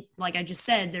obviously, like I just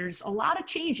said, there's a lot of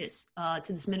changes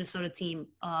to this Minnesota team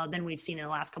than we've seen in the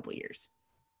last couple of years?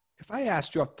 If I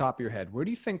asked you off the top of your head, where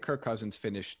do you think Kirk Cousins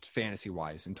finished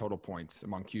fantasy-wise in total points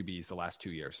among QBs the last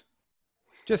 2 years?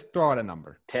 Just throw out a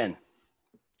number. 10.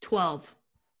 12.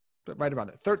 But right around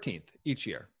that. 13th each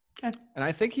year. Okay. And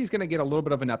I think he's going to get a little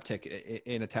bit of an uptick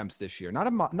in attempts this year. Not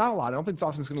a lot. I don't think this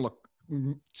offense is going to look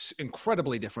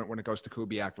incredibly different when it goes to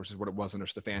Kubiak versus what it was under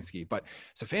Stefanski. But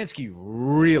Stefanski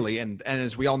really, and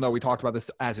as we all know, we talked about this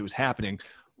as it was happening,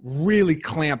 really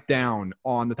clamped down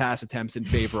on the pass attempts in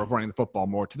favor of running the football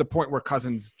more, to the point where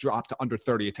Cousins dropped to under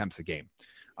 30 attempts a game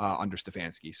under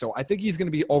Stefanski. So I think he's going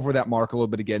to be over that mark a little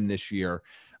bit again this year.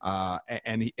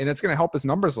 And it's going to help his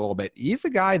numbers a little bit. He's a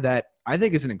guy that I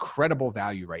think is an incredible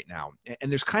value right now.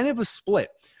 And there's kind of a split.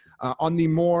 On the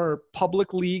more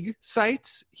public league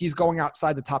sites, he's going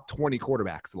outside the top 20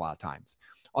 quarterbacks a lot of times.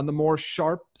 On the more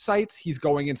sharp sites, he's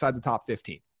going inside the top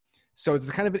 15. So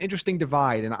it's kind of an interesting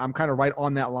divide, and I'm kind of right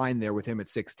on that line there with him at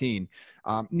 16.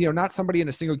 Not somebody in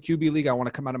a single QB league I want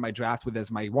to come out of my draft with as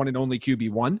my one and only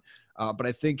QB1, but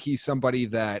I think he's somebody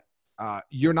that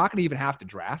you're not going to even have to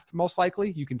draft, most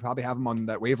likely. You can probably have him on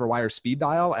that waiver wire speed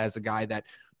dial as a guy that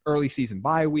early season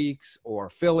bye weeks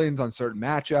or fill-ins on certain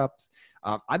matchups.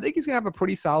 I think he's going to have a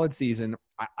pretty solid season.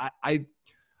 I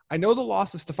I know the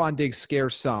loss of Stephon Diggs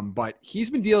scares some, but he's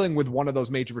been dealing with one of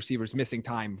those major receivers missing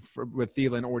time with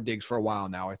Thielen or Diggs for a while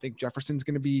now. I think Jefferson's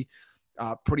going to be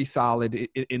pretty solid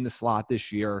in the slot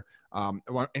this year. I'm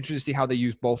interested to see how they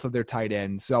use both of their tight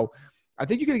ends. So I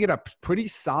think you're going to get a pretty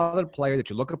solid player that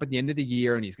you look up at the end of the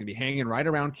year, and he's going to be hanging right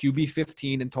around QB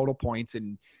 15 in total points,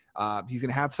 and he's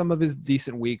going to have some of his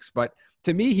decent weeks. But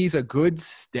to me, he's a good,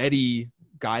 steady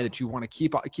guy that you want to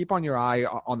keep on your eye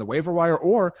on the waiver wire,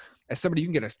 or as somebody you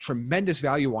can get a tremendous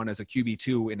value on as a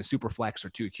QB2 in a super flex or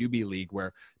 2 QB league,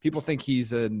 where people think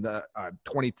he's a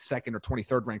 22nd or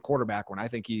 23rd ranked quarterback, when I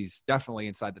think he's definitely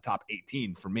inside the top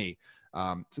 18 for me.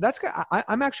 So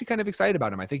I'm actually kind of excited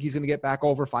about him. I think he's going to get back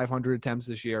over 500 attempts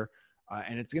this year.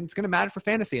 And it's going to matter for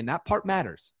fantasy, and that part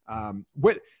matters.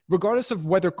 Regardless of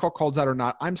whether Cook holds out or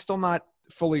not, I'm still not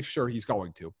fully sure he's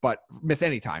going to, but miss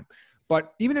any time.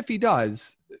 But even if he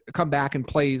does come back and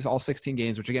plays all 16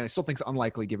 games, which again, I still think is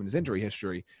unlikely given his injury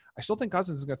history, I still think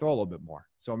Cousins is going to throw a little bit more.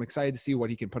 So I'm excited to see what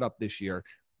he can put up this year.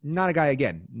 Not a guy,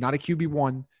 again, not a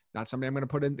QB1, not somebody I'm going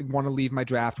to want to leave my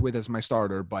draft with as my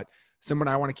starter, but someone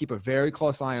I want to keep a very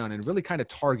close eye on and really kind of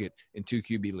target in 2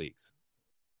 QB leagues.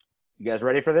 You guys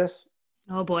ready for this?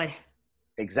 Oh, boy.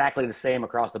 Exactly the same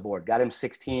across the board. Got him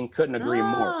 16. Couldn't agree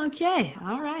more. Okay.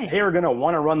 All right. They are going to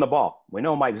want to run the ball. We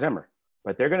know Mike Zimmer.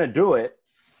 But they're going to do it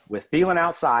with Thielen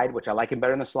outside, which I like him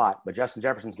better in the slot. But Justin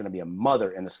Jefferson's going to be a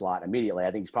mother in the slot immediately. I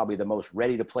think he's probably the most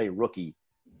ready-to-play rookie.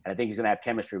 And I think he's going to have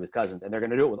chemistry with Cousins. And they're going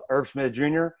to do it with Irv Smith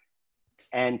Jr.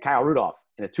 and Kyle Rudolph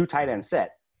in a 2 tight end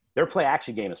set. Their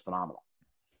play-action game is phenomenal.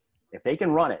 If they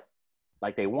can run it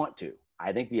like they want to,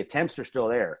 I think the attempts are still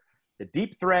there. The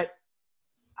deep threat,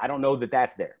 I don't know that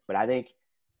that's there. But I think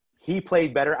he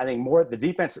played better. I think more the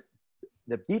defense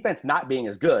not being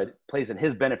as good plays in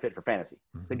his benefit for fantasy.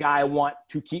 Mm-hmm. It's a guy I want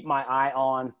to keep my eye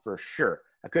on for sure.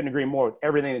 I couldn't agree more with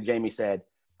everything that Jamie said.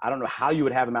 I don't know how you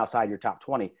would have him outside your top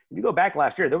 20. If you go back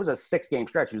last year, there was a 6-game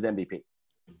stretch he was MVP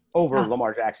over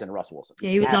Lamar Jackson and Russell Wilson.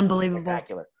 Yeah, he was unbelievable.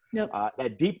 Spectacular. Yep.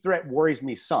 That deep threat worries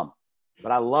me some,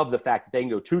 but I love the fact that they can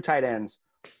go 2 tight ends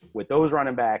with those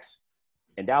running backs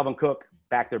and Dalvin Cook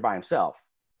back there by himself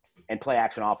and play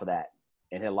action off of that.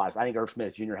 And hit a lot. I think Irv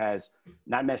Smith Jr. has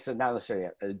not necessarily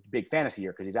a big fantasy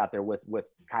year because he's out there with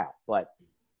Kyle, but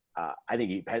I think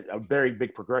he has a very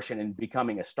big progression in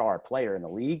becoming a star player in the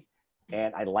league,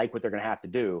 and I like what they're going to have to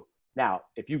do. Now,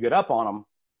 if you get up on him,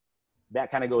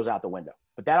 that kind of goes out the window.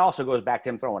 But that also goes back to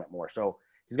him throwing it more. So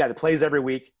he's got the plays every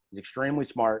week. He's extremely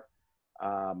smart.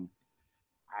 I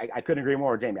couldn't agree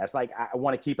more with Jamie. It's like I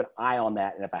want to keep an eye on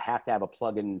that, and if I have to have a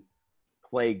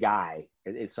plug-and-play guy,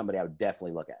 it's somebody I would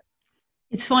definitely look at.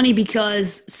 It's funny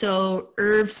because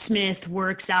Irv Smith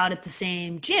works out at the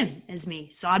same gym as me.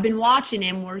 So I've been watching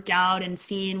him work out and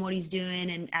seeing what he's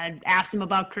doing. And I asked him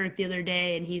about Kirk the other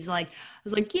day, and he's like, I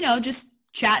was like, just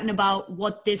chatting about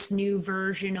what this new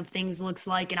version of things looks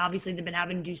like. And obviously they've been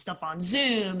having to do stuff on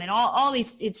Zoom and all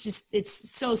these, it's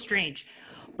so strange.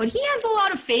 But he has a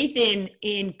lot of faith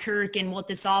in Kirk and what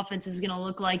this offense is going to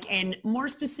look like. And more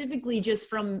specifically, just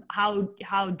from how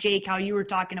you were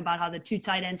talking about how the 2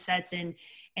 tight end sets and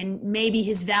maybe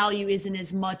his value isn't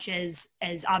as much as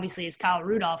obviously as Kyle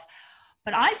Rudolph.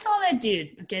 But I saw that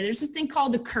dude. Okay, there's this thing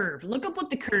called the curve. Look up what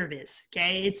the curve is.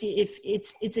 Okay,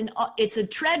 it's a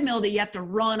treadmill that you have to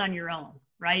run on your own.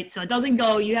 Right? So it doesn't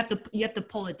go, you have to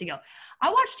pull it to go. I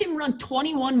watched him run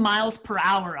 21 miles per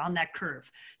hour on that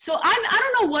curve. So I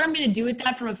don't know what I'm going to do with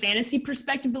that from a fantasy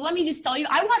perspective, but let me just tell you,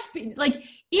 I watched,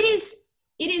 it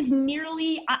is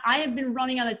nearly, I have been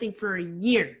running on that thing for a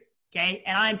year. Okay.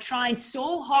 And I'm trying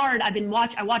so hard. I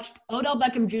watched Odell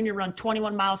Beckham Jr. run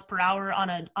 21 miles per hour on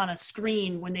a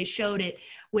screen when they showed it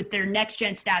with their next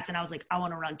gen stats. And I was like, I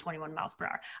want to run 21 miles per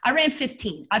hour. I ran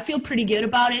 15. I feel pretty good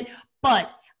about it, but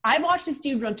I watched this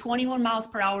dude run 21 miles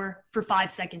per hour for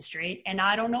 5 seconds straight, and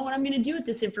I don't know what I'm going to do with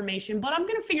this information, but I'm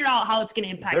going to figure out how it's going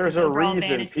to impact his overall fantasy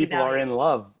value. There's a reason people are in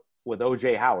love with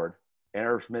O.J. Howard and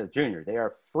Irv Smith Jr. They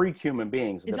are freak human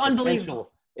beings. It's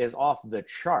unbelievable. Is off the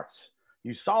charts.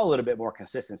 You saw a little bit more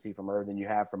consistency from Irv than you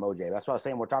have from O.J. That's why I was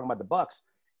saying we're talking about the Bucs.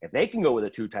 If they can go with a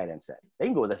 2 tight end set, they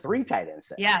can go with a 3 tight end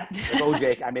set. Yeah. If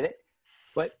O.J.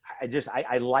 But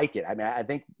I like it. I mean, I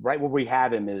think right where we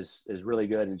have him is really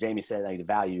good. And Jamie said the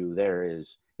value there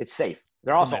is it's safe.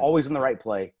 They're also always in the right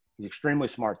play. He's extremely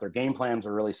smart. Their game plans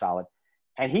are really solid.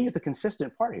 And he's the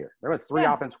consistent part here. There were 3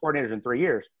 offense coordinators in 3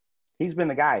 years. He's been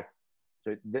the guy.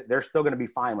 So they're still going to be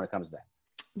fine when it comes to that.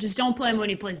 Just don't play him when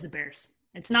he plays the Bears.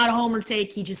 It's not a homer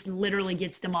take. He just literally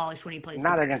gets demolished when he plays.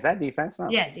 Not against that defense, no.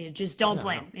 Yeah, just don't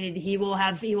play him. He will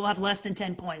have less than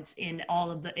 10 points in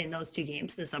those 2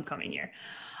 games this upcoming year.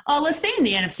 Let's stay in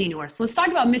the NFC North. Let's talk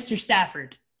about Mr.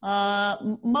 Stafford.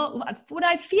 What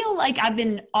I feel like I've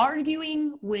been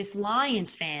arguing with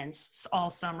Lions fans all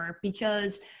summer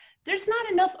because there's not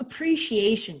enough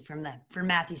appreciation from them for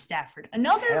Matthew Stafford.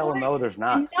 Hell no, there's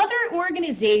not. Another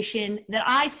organization that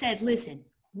I said, listen,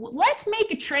 let's make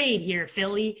a trade here,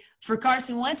 Philly, for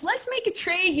Carson Wentz. Let's make a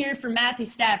trade here for Matthew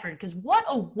Stafford, because what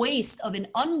a waste of an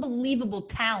unbelievable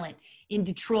talent in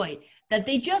Detroit that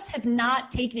they just have not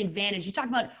taken advantage. You talk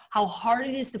about how hard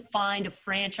it is to find a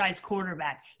franchise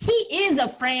quarterback. He is a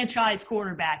franchise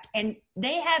quarterback, and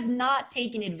they have not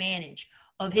taken advantage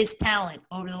of his talent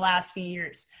over the last few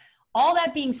years. All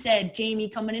that being said, Jamie,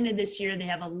 coming into this year, they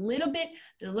have a little bit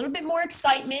more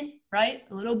excitement, right?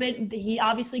 A little bit. He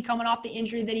obviously coming off the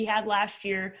injury that he had last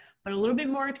year, but a little bit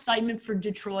more excitement for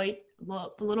Detroit. A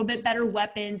little bit better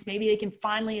weapons. Maybe they can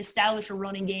finally establish a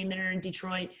running game there in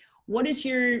Detroit. What is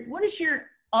your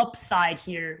upside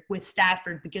here with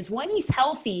Stafford? Because when he's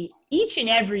healthy, each and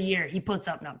every year he puts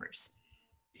up numbers.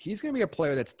 He's going to be a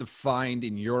player that's defined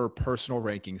in your personal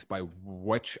rankings by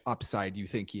which upside you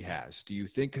think he has. Do you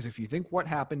think, because if you think what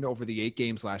happened over the 8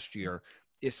 games last year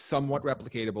is somewhat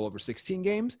replicatable over 16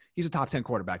 games, he's a top 10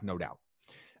 quarterback, no doubt.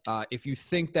 If you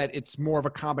think that it's more of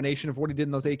a combination of what he did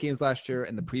in those 8 games last year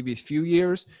and the previous few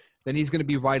years, then he's going to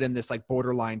be right in this like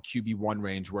borderline QB1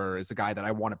 range, where is a guy that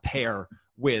I want to pair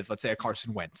with, let's say, a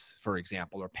Carson Wentz, for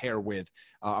example, or pair with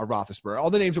a Roethlisberger. All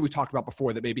the names that we talked about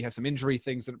before that maybe have some injury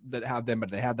things that have them,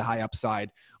 but they have the high upside,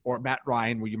 or Matt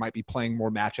Ryan, where you might be playing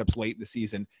more matchups late in the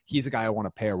season. He's a guy I want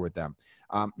to pair with them.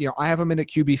 I have him in at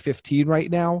QB 15 right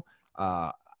now.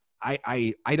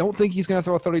 I don't think he's going to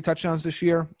throw 30 touchdowns this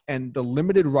year, and the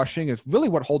limited rushing is really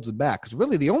what holds him back. Because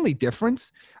really the only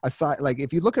difference, aside, like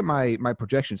if you look at my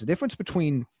projections, the difference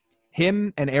between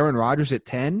him and Aaron Rodgers at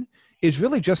 10 is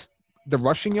really just the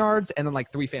rushing yards and then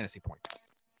like 3 fantasy points.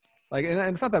 Like, and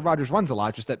it's not that Rodgers runs a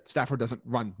lot, just that Stafford doesn't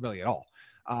run really at all.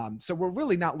 So we're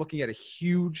really not looking at a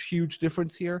huge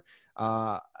difference here.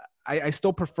 I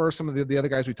still prefer some of the other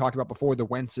guys we talked about before, the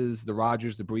Wentzes, the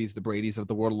Rodgers, the Brees, the Bradys of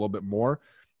the world a little bit more.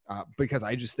 Because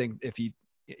I just think if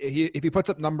he puts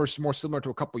up numbers more similar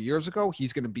to a couple years ago,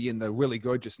 he's going to be in the really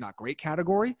good, just not great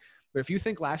category. But if you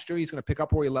think last year he's going to pick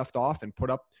up where he left off and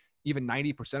put up even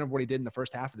 90% of what he did in the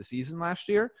first half of the season last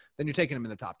year, then you're taking him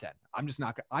in the top 10. I'm just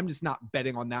not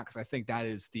betting on that, because I think that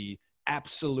is the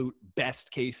absolute best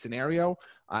case scenario.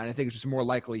 And I think it's just more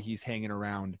likely he's hanging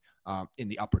around in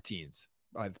the upper teens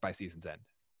by season's end.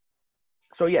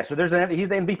 So he's the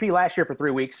MVP last year for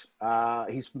 3 weeks.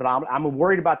 He's phenomenal. I'm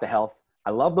worried about the health. I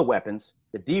love the weapons.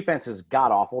 The defense is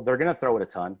god-awful. They're going to throw it a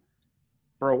ton.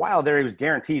 For a while there, he was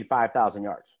guaranteed 5,000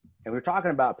 yards. And we were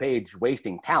talking about Page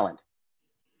wasting talent.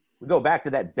 We go back to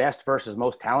that best versus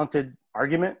most talented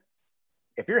argument.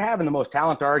 If you're having the most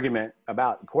talented argument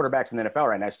about quarterbacks in the NFL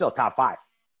right now, it's still top 5.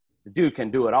 The dude can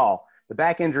do it all. The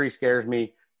back injury scares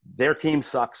me. Their team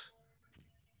sucks.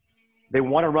 They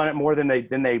want to run it more than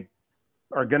they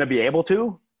are going to be able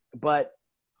to. But,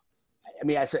 I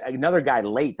mean, I said another guy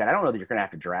late that I don't know that you're going to have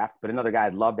to draft, but another guy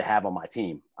I'd love to have on my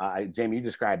team. Jamie, you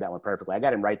described that one perfectly. I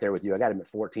got him right there with you. I got him at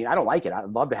 14. I don't like it. I'd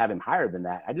love to have him higher than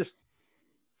that. Too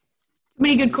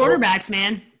many good quarterbacks,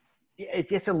 man. It's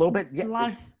just a little bit.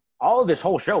 Yeah, all of this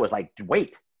whole show is like,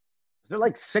 wait. There are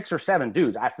like 6 or 7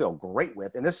 dudes I feel great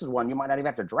with, and this is one you might not even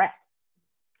have to draft.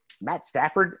 Matt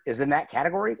Stafford is in that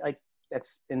category. Like,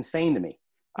 that's insane to me.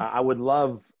 I would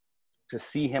love to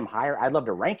see him higher. I'd love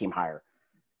to rank him higher.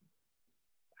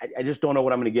 I just don't know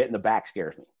what I'm going to get, and the back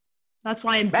scares me. That's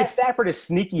why Matt Stafford is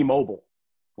sneaky mobile.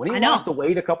 When he lost the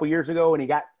weight a couple years ago and he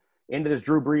got into this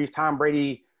Drew Brees, Tom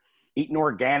Brady, eating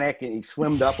organic, and he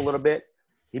slimmed up a little bit,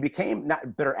 he became not a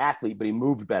better athlete, but he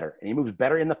moved better. And he moves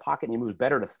better in the pocket, and he moves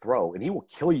better to throw. And he will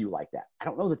kill you like that. I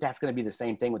don't know that that's going to be the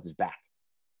same thing with his back.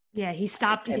 Yeah, he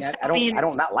stopped. I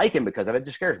don't not like him because of it. It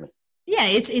just scares me. Yeah,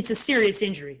 it's a serious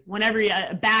injury. Whenever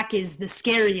a back is the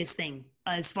scariest thing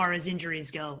as far as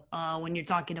injuries go. When you're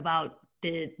talking about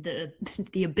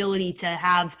the ability to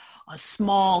have a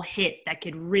small hit that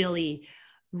could really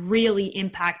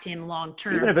impact him long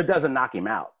term. Even if it doesn't knock him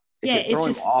out. It throw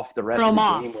him off the rest of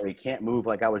the game where he can't move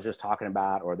like I was just talking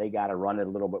about, or they got to run it a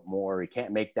little bit more. He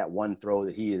can't make that one throw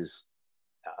that he is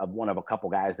one of a couple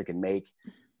guys that can make.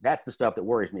 That's the stuff that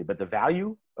worries me. But the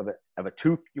value of a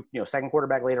second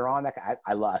quarterback later on, that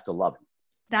I still love him.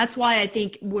 That's why I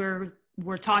think we're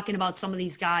talking about some of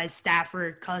these guys,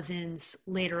 Stafford, Cousins,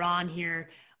 later on here.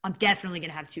 I'm definitely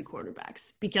going to have 2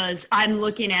 quarterbacks because I'm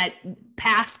looking at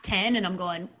past 10 and I'm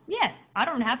going, yeah, I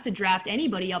don't have to draft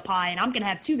anybody up high. And I'm going to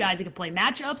have 2 guys that can play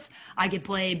matchups. I could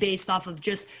play based off of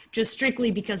just strictly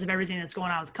because of everything that's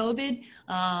going on with COVID.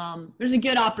 There's a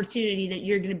good opportunity that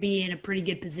you're going to be in a pretty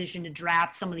good position to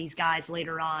draft some of these guys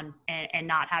later on and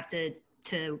not have to,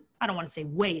 I don't want to say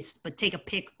waste, but take a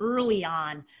pick early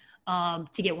on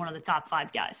to get one of the top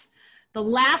 5 guys. The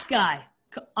last guy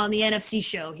on the NFC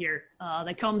show here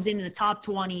that comes into the top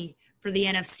 20 for the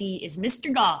NFC is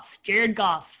Mr. Goff, Jared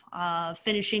Goff,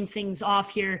 finishing things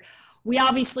off here. We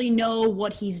obviously know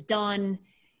what he's done.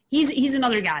 He's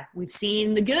another guy. We've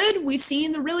seen the good. We've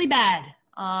seen the really bad.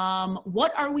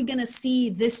 What are we going to see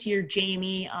this year,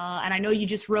 Jamie? And I know you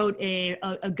just wrote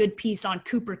a good piece on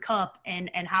Cooper Kupp and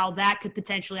how that could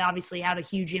potentially obviously have a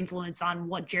huge influence on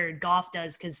what Jared Goff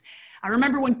does. Because I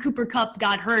remember when Cooper Kupp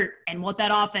got hurt and what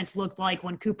that offense looked like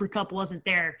when Cooper Kupp wasn't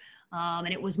there. And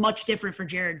it was much different for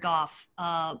Jared Goff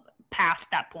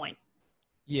past that point.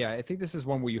 Yeah, I think this is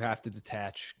one where you have to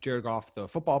detach Jared Goff, the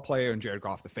football player, and Jared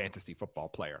Goff, the fantasy football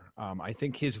player. I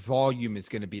think his volume is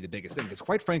going to be the biggest thing because,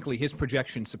 quite frankly, his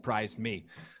projection surprised me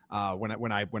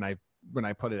when I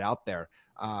put it out there.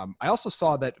 I also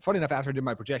saw that, funny enough, after I did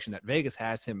my projection, that Vegas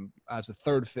has him as the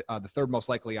third most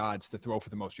likely odds to throw for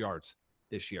the most yards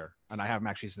this year. And I have him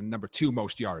actually as the number 2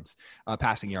 most yards,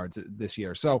 passing yards this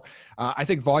year. So I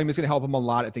think volume is going to help him a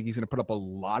lot. I think he's going to put up a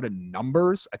lot of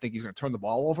numbers. I think he's going to turn the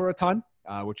ball over a ton,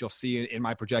 which you'll see in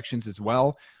my projections as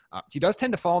well. He does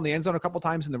tend to fall in the end zone a couple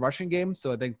times in the rushing game.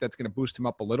 So I think that's going to boost him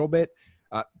up a little bit.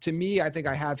 To me, I think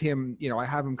I have him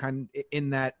kind of in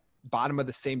that bottom of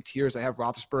the same tiers. I have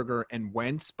Roethlisberger and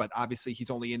Wentz, but obviously he's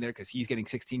only in there because he's getting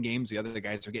 16 games. The other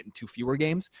guys are getting 2 fewer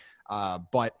games.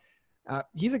 But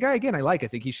he's a guy, again, I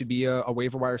think he should be a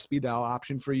waiver wire speed dial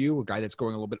option for you, a guy that's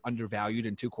going a little bit undervalued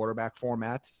in 2 quarterback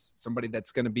formats, somebody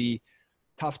that's going to be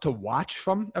tough to watch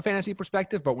from a fantasy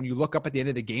perspective. But when you look up at the end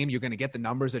of the game, you're going to get the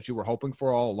numbers that you were hoping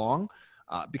for all along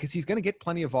because he's going to get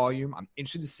plenty of volume. I'm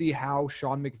interested to see how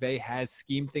Sean McVay has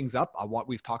schemed things up. What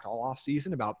we've talked all off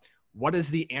season about what is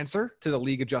the answer to the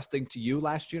league adjusting to you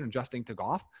last year and adjusting to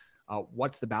Goff.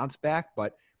 What's the bounce back?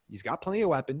 But he's got plenty of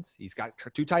weapons. He's got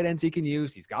 2 tight ends he can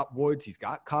use. He's got Woods. He's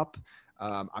got Kupp.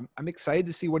 I'm excited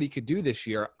to see what he could do this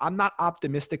year. I'm not too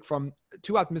optimistic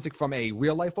from a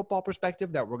real life football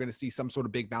perspective that we're going to see some sort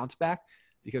of big bounce back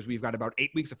because we've got about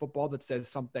 8 weeks of football that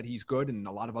says that he's good and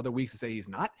a lot of other weeks that say he's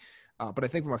not. But I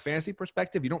think from a fantasy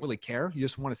perspective, you don't really care. You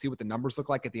just want to see what the numbers look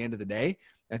like at the end of the day.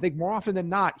 And I think more often than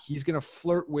not, he's going to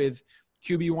flirt with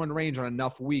QB1 range on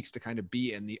enough weeks to kind of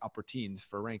be in the upper teens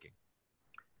for ranking.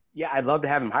 Yeah, I'd love to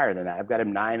have him higher than that. I've got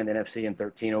him 9 in the NFC and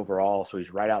 13 overall, so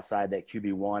he's right outside that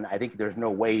QB1. I think there's no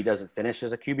way he doesn't finish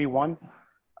as a QB1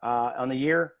 on the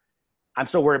year. I'm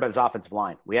still worried about his offensive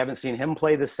line. We haven't seen him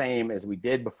play the same as we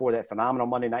did before that phenomenal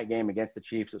Monday night game against the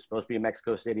Chiefs. It was supposed to be in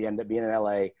Mexico City, ended up being in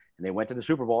L.A., and they went to the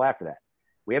Super Bowl after that.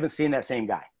 We haven't seen that same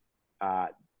guy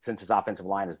since his offensive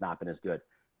line has not been as good.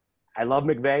 I love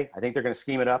McVay. I think they're going to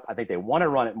scheme it up. I think they want to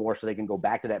run it more so they can go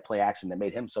back to that play action that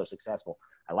made him so successful.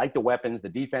 I like the weapons. The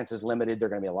defense is limited. There are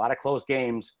going to be a lot of close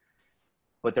games,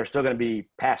 but they're still going to be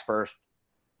pass first,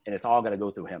 and it's all going to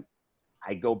go through him.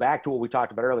 I go back to what we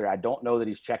talked about earlier. I don't know that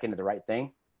he's checking to the right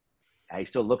thing. He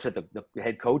still looks at the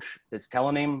head coach that's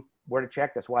telling him where to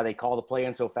check. That's why they call the play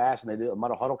in so fast and they do a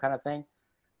muddle huddle kind of thing.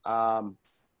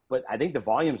 But I think the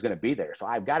volume is going to be there. So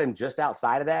I've got him just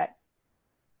outside of that.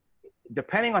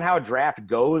 Depending on how a draft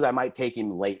goes, I might take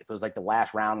him late. If it was like the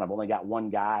last round and I've only got one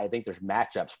guy, I think there's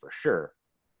matchups for sure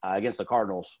against the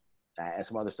Cardinals and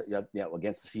some other stuff,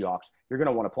 against the Seahawks. You're going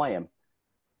to want to play him.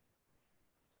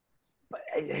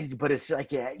 But it's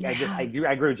like, I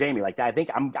agree with Jamie. Like, I think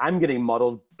I'm getting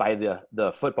muddled by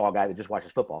the football guy that just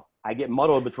watches football. I get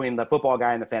muddled between the football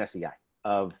guy and the fantasy guy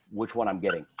of which one I'm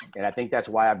getting. And I think that's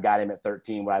why I've got him at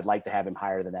 13, where I'd like to have him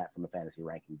higher than that from a fantasy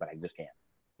ranking, but I just can't.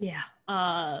 Yeah,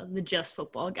 the just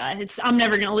football guy. I'm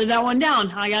never going to live that one down.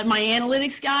 I got my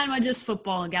analytics guy and my just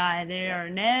football guy. They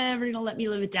are never going to let me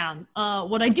live it down.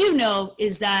 What I do know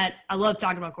is that I love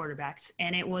talking about quarterbacks,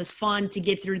 and it was fun to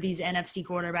get through these NFC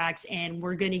quarterbacks, and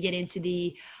we're going to get into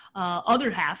the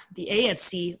other half, the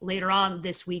AFC, later on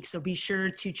this week, so be sure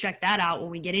to check that out when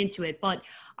we get into it. But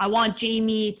I want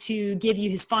Jamie to give you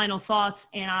his final thoughts,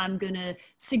 and I'm going to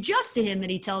suggest to him that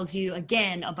he tells you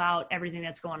again about everything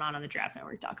that's going on the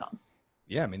draftnetwork.com.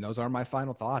 Yeah, I mean, those are my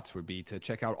final thoughts, would be to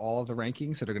check out all of the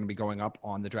rankings that are going to be going up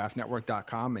on the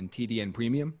draftnetwork.com and TDN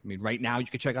Premium. I mean, right now you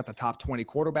can check out the top 20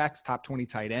 quarterbacks, top 20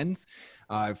 tight ends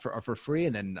for free.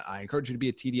 And then I encourage you to be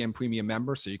a TDN Premium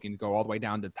member so you can go all the way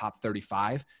down to top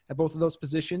 35 at both of those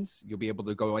positions. You'll be able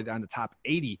to go all the way down to top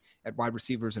 80 at wide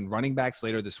receivers and running backs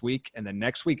later this week. And then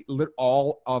next week,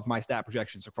 all of my stat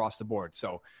projections across the board.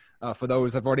 So for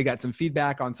those, I've already got some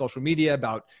feedback on social media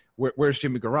about where's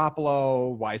Jimmy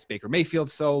Garoppolo, why is Baker Mayfield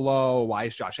so low, why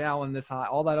is Josh Allen this high,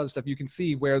 all that other stuff. You can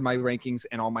see where my rankings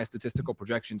and all my statistical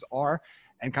projections are,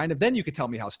 and kind of then you can tell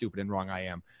me how stupid and wrong I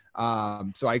am.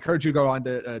 So I encourage you to go on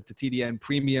to TDN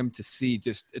Premium to see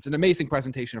it's an amazing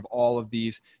presentation of all of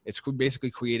these. It's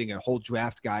basically creating a whole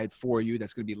draft guide for you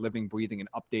that's going to be living, breathing, and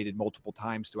updated multiple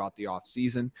times throughout the off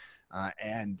season.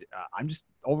 And I'm just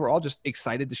overall just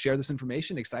excited to share this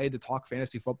information, excited to talk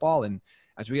fantasy football. And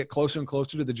as we get closer and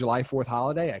closer to the July 4th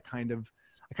holiday, I kind of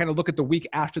look at the week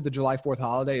after the July 4th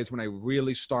holiday is when I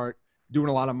really start doing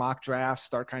a lot of mock drafts,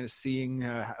 start kind of seeing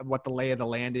what the lay of the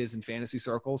land is in fantasy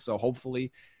circles. So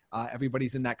hopefully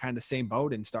everybody's in that kind of same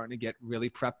boat and starting to get really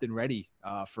prepped and ready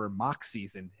for mock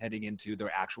season heading into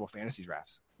their actual fantasy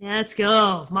drafts. Yeah, let's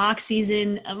go. Mock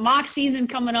season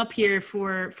coming up here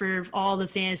for all the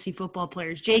fantasy football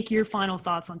players. Jake, your final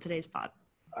thoughts on today's pod.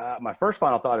 My first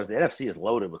final thought is the NFC is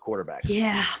loaded with quarterbacks.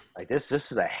 Yeah. Like this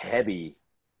is a heavy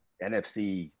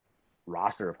NFC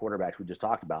roster of quarterbacks we just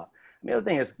talked about. And the other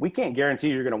thing is we can't guarantee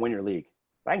you're going to win your league.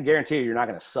 But I can guarantee you're not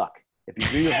going to suck. If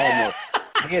you do your homework,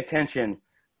 pay attention.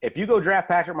 If you go draft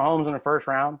Patrick Mahomes in the first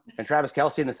round and Travis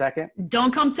Kelce in the second.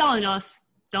 Don't come telling us.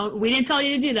 We didn't tell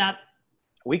you to do that.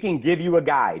 We can give you a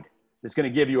guide that's going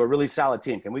to give you a really solid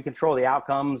team. Can we control the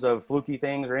outcomes of fluky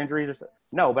things or injuries?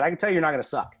 No, but I can tell you you're not going to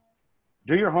suck.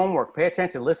 Do your homework. Pay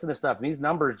attention. Listen to stuff. And these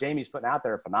numbers Jamie's putting out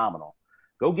there are phenomenal.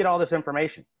 Go get all this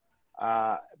information.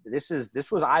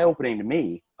 This was eye-opening to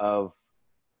me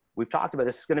we've talked about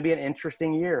this is going to be an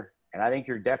interesting year. And I think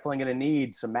you're definitely going to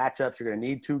need some matchups. You're going to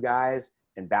need two guys,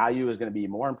 and value is going to be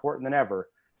more important than ever.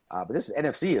 But this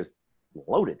NFC is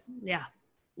loaded. Yeah.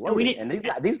 Loaded. And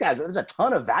these guys, there's a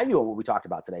ton of value in what we talked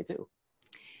about today too.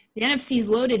 The NFC's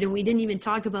loaded, and we didn't even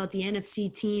talk about the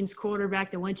NFC team's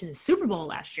quarterback that went to the Super Bowl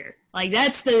last year. Like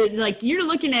you're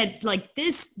looking at like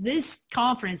this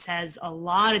conference has a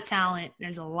lot of talent.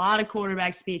 There's a lot of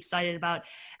quarterbacks to be excited about.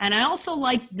 And I also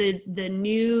like the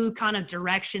new kind of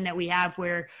direction that we have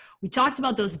where we talked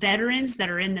about those veterans that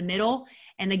are in the middle,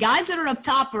 and the guys that are up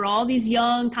top are all these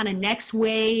young kind of next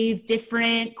wave,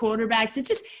 different quarterbacks.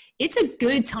 It's a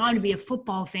good time to be a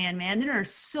football fan, man. There are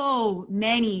so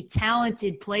many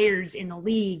talented players in the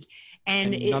league.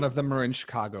 And none of them are in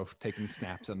Chicago taking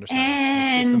snaps under center.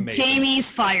 And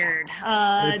Jamie's fired.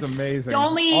 It's amazing.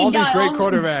 All these great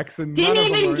quarterbacks, and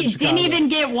didn't even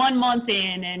get 1 month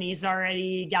in, and he's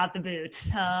already got the boot.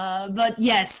 But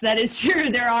yes, that is true.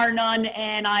 There are none,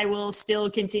 and I will still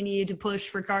continue to push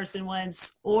for Carson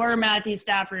Wentz or Matthew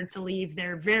Stafford to leave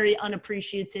their very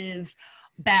unappreciative,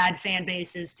 bad fan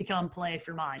bases to come play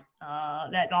for mine.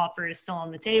 That offer is still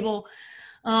on the table.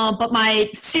 But my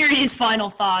serious final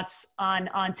thoughts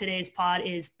on today's pod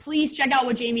is please check out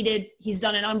what Jamie did. He's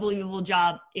done an unbelievable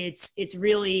job. It's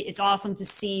awesome to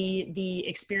see the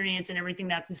experience and everything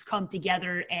that's come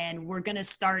together. And we're going to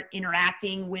start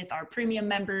interacting with our premium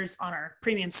members on our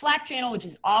premium Slack channel, which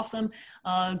is awesome.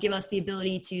 Give us the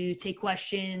ability to take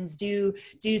questions, do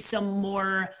some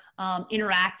more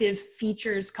interactive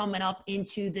features coming up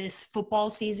into this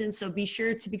football season. So be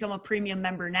sure to become a premium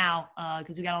member now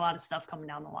because we got a lot of stuff coming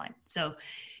down the line. So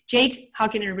Jake, how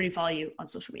can everybody follow you on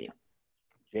social media?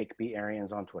 Jake B.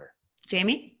 Arians on Twitter.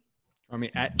 Jamie?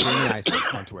 At Jamie Eisner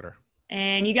on Twitter.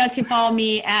 And you guys can follow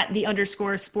me at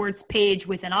 _sports page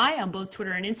with an I on both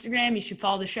Twitter and Instagram. You should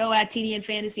follow the show at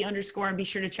TDNFantasy_ and be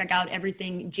sure to check out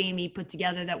everything Jamie put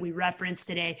together that we referenced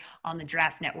today on the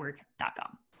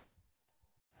draftnetwork.com.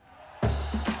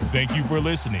 Thank you for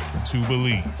listening to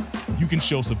Believe. You can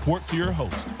show support to your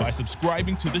host by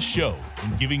subscribing to the show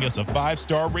and giving us a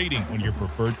 5-star rating on your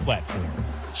preferred platform.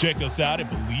 Check us out at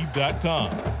Believe.com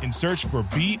and search for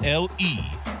BLEAV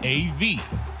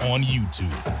on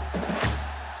YouTube.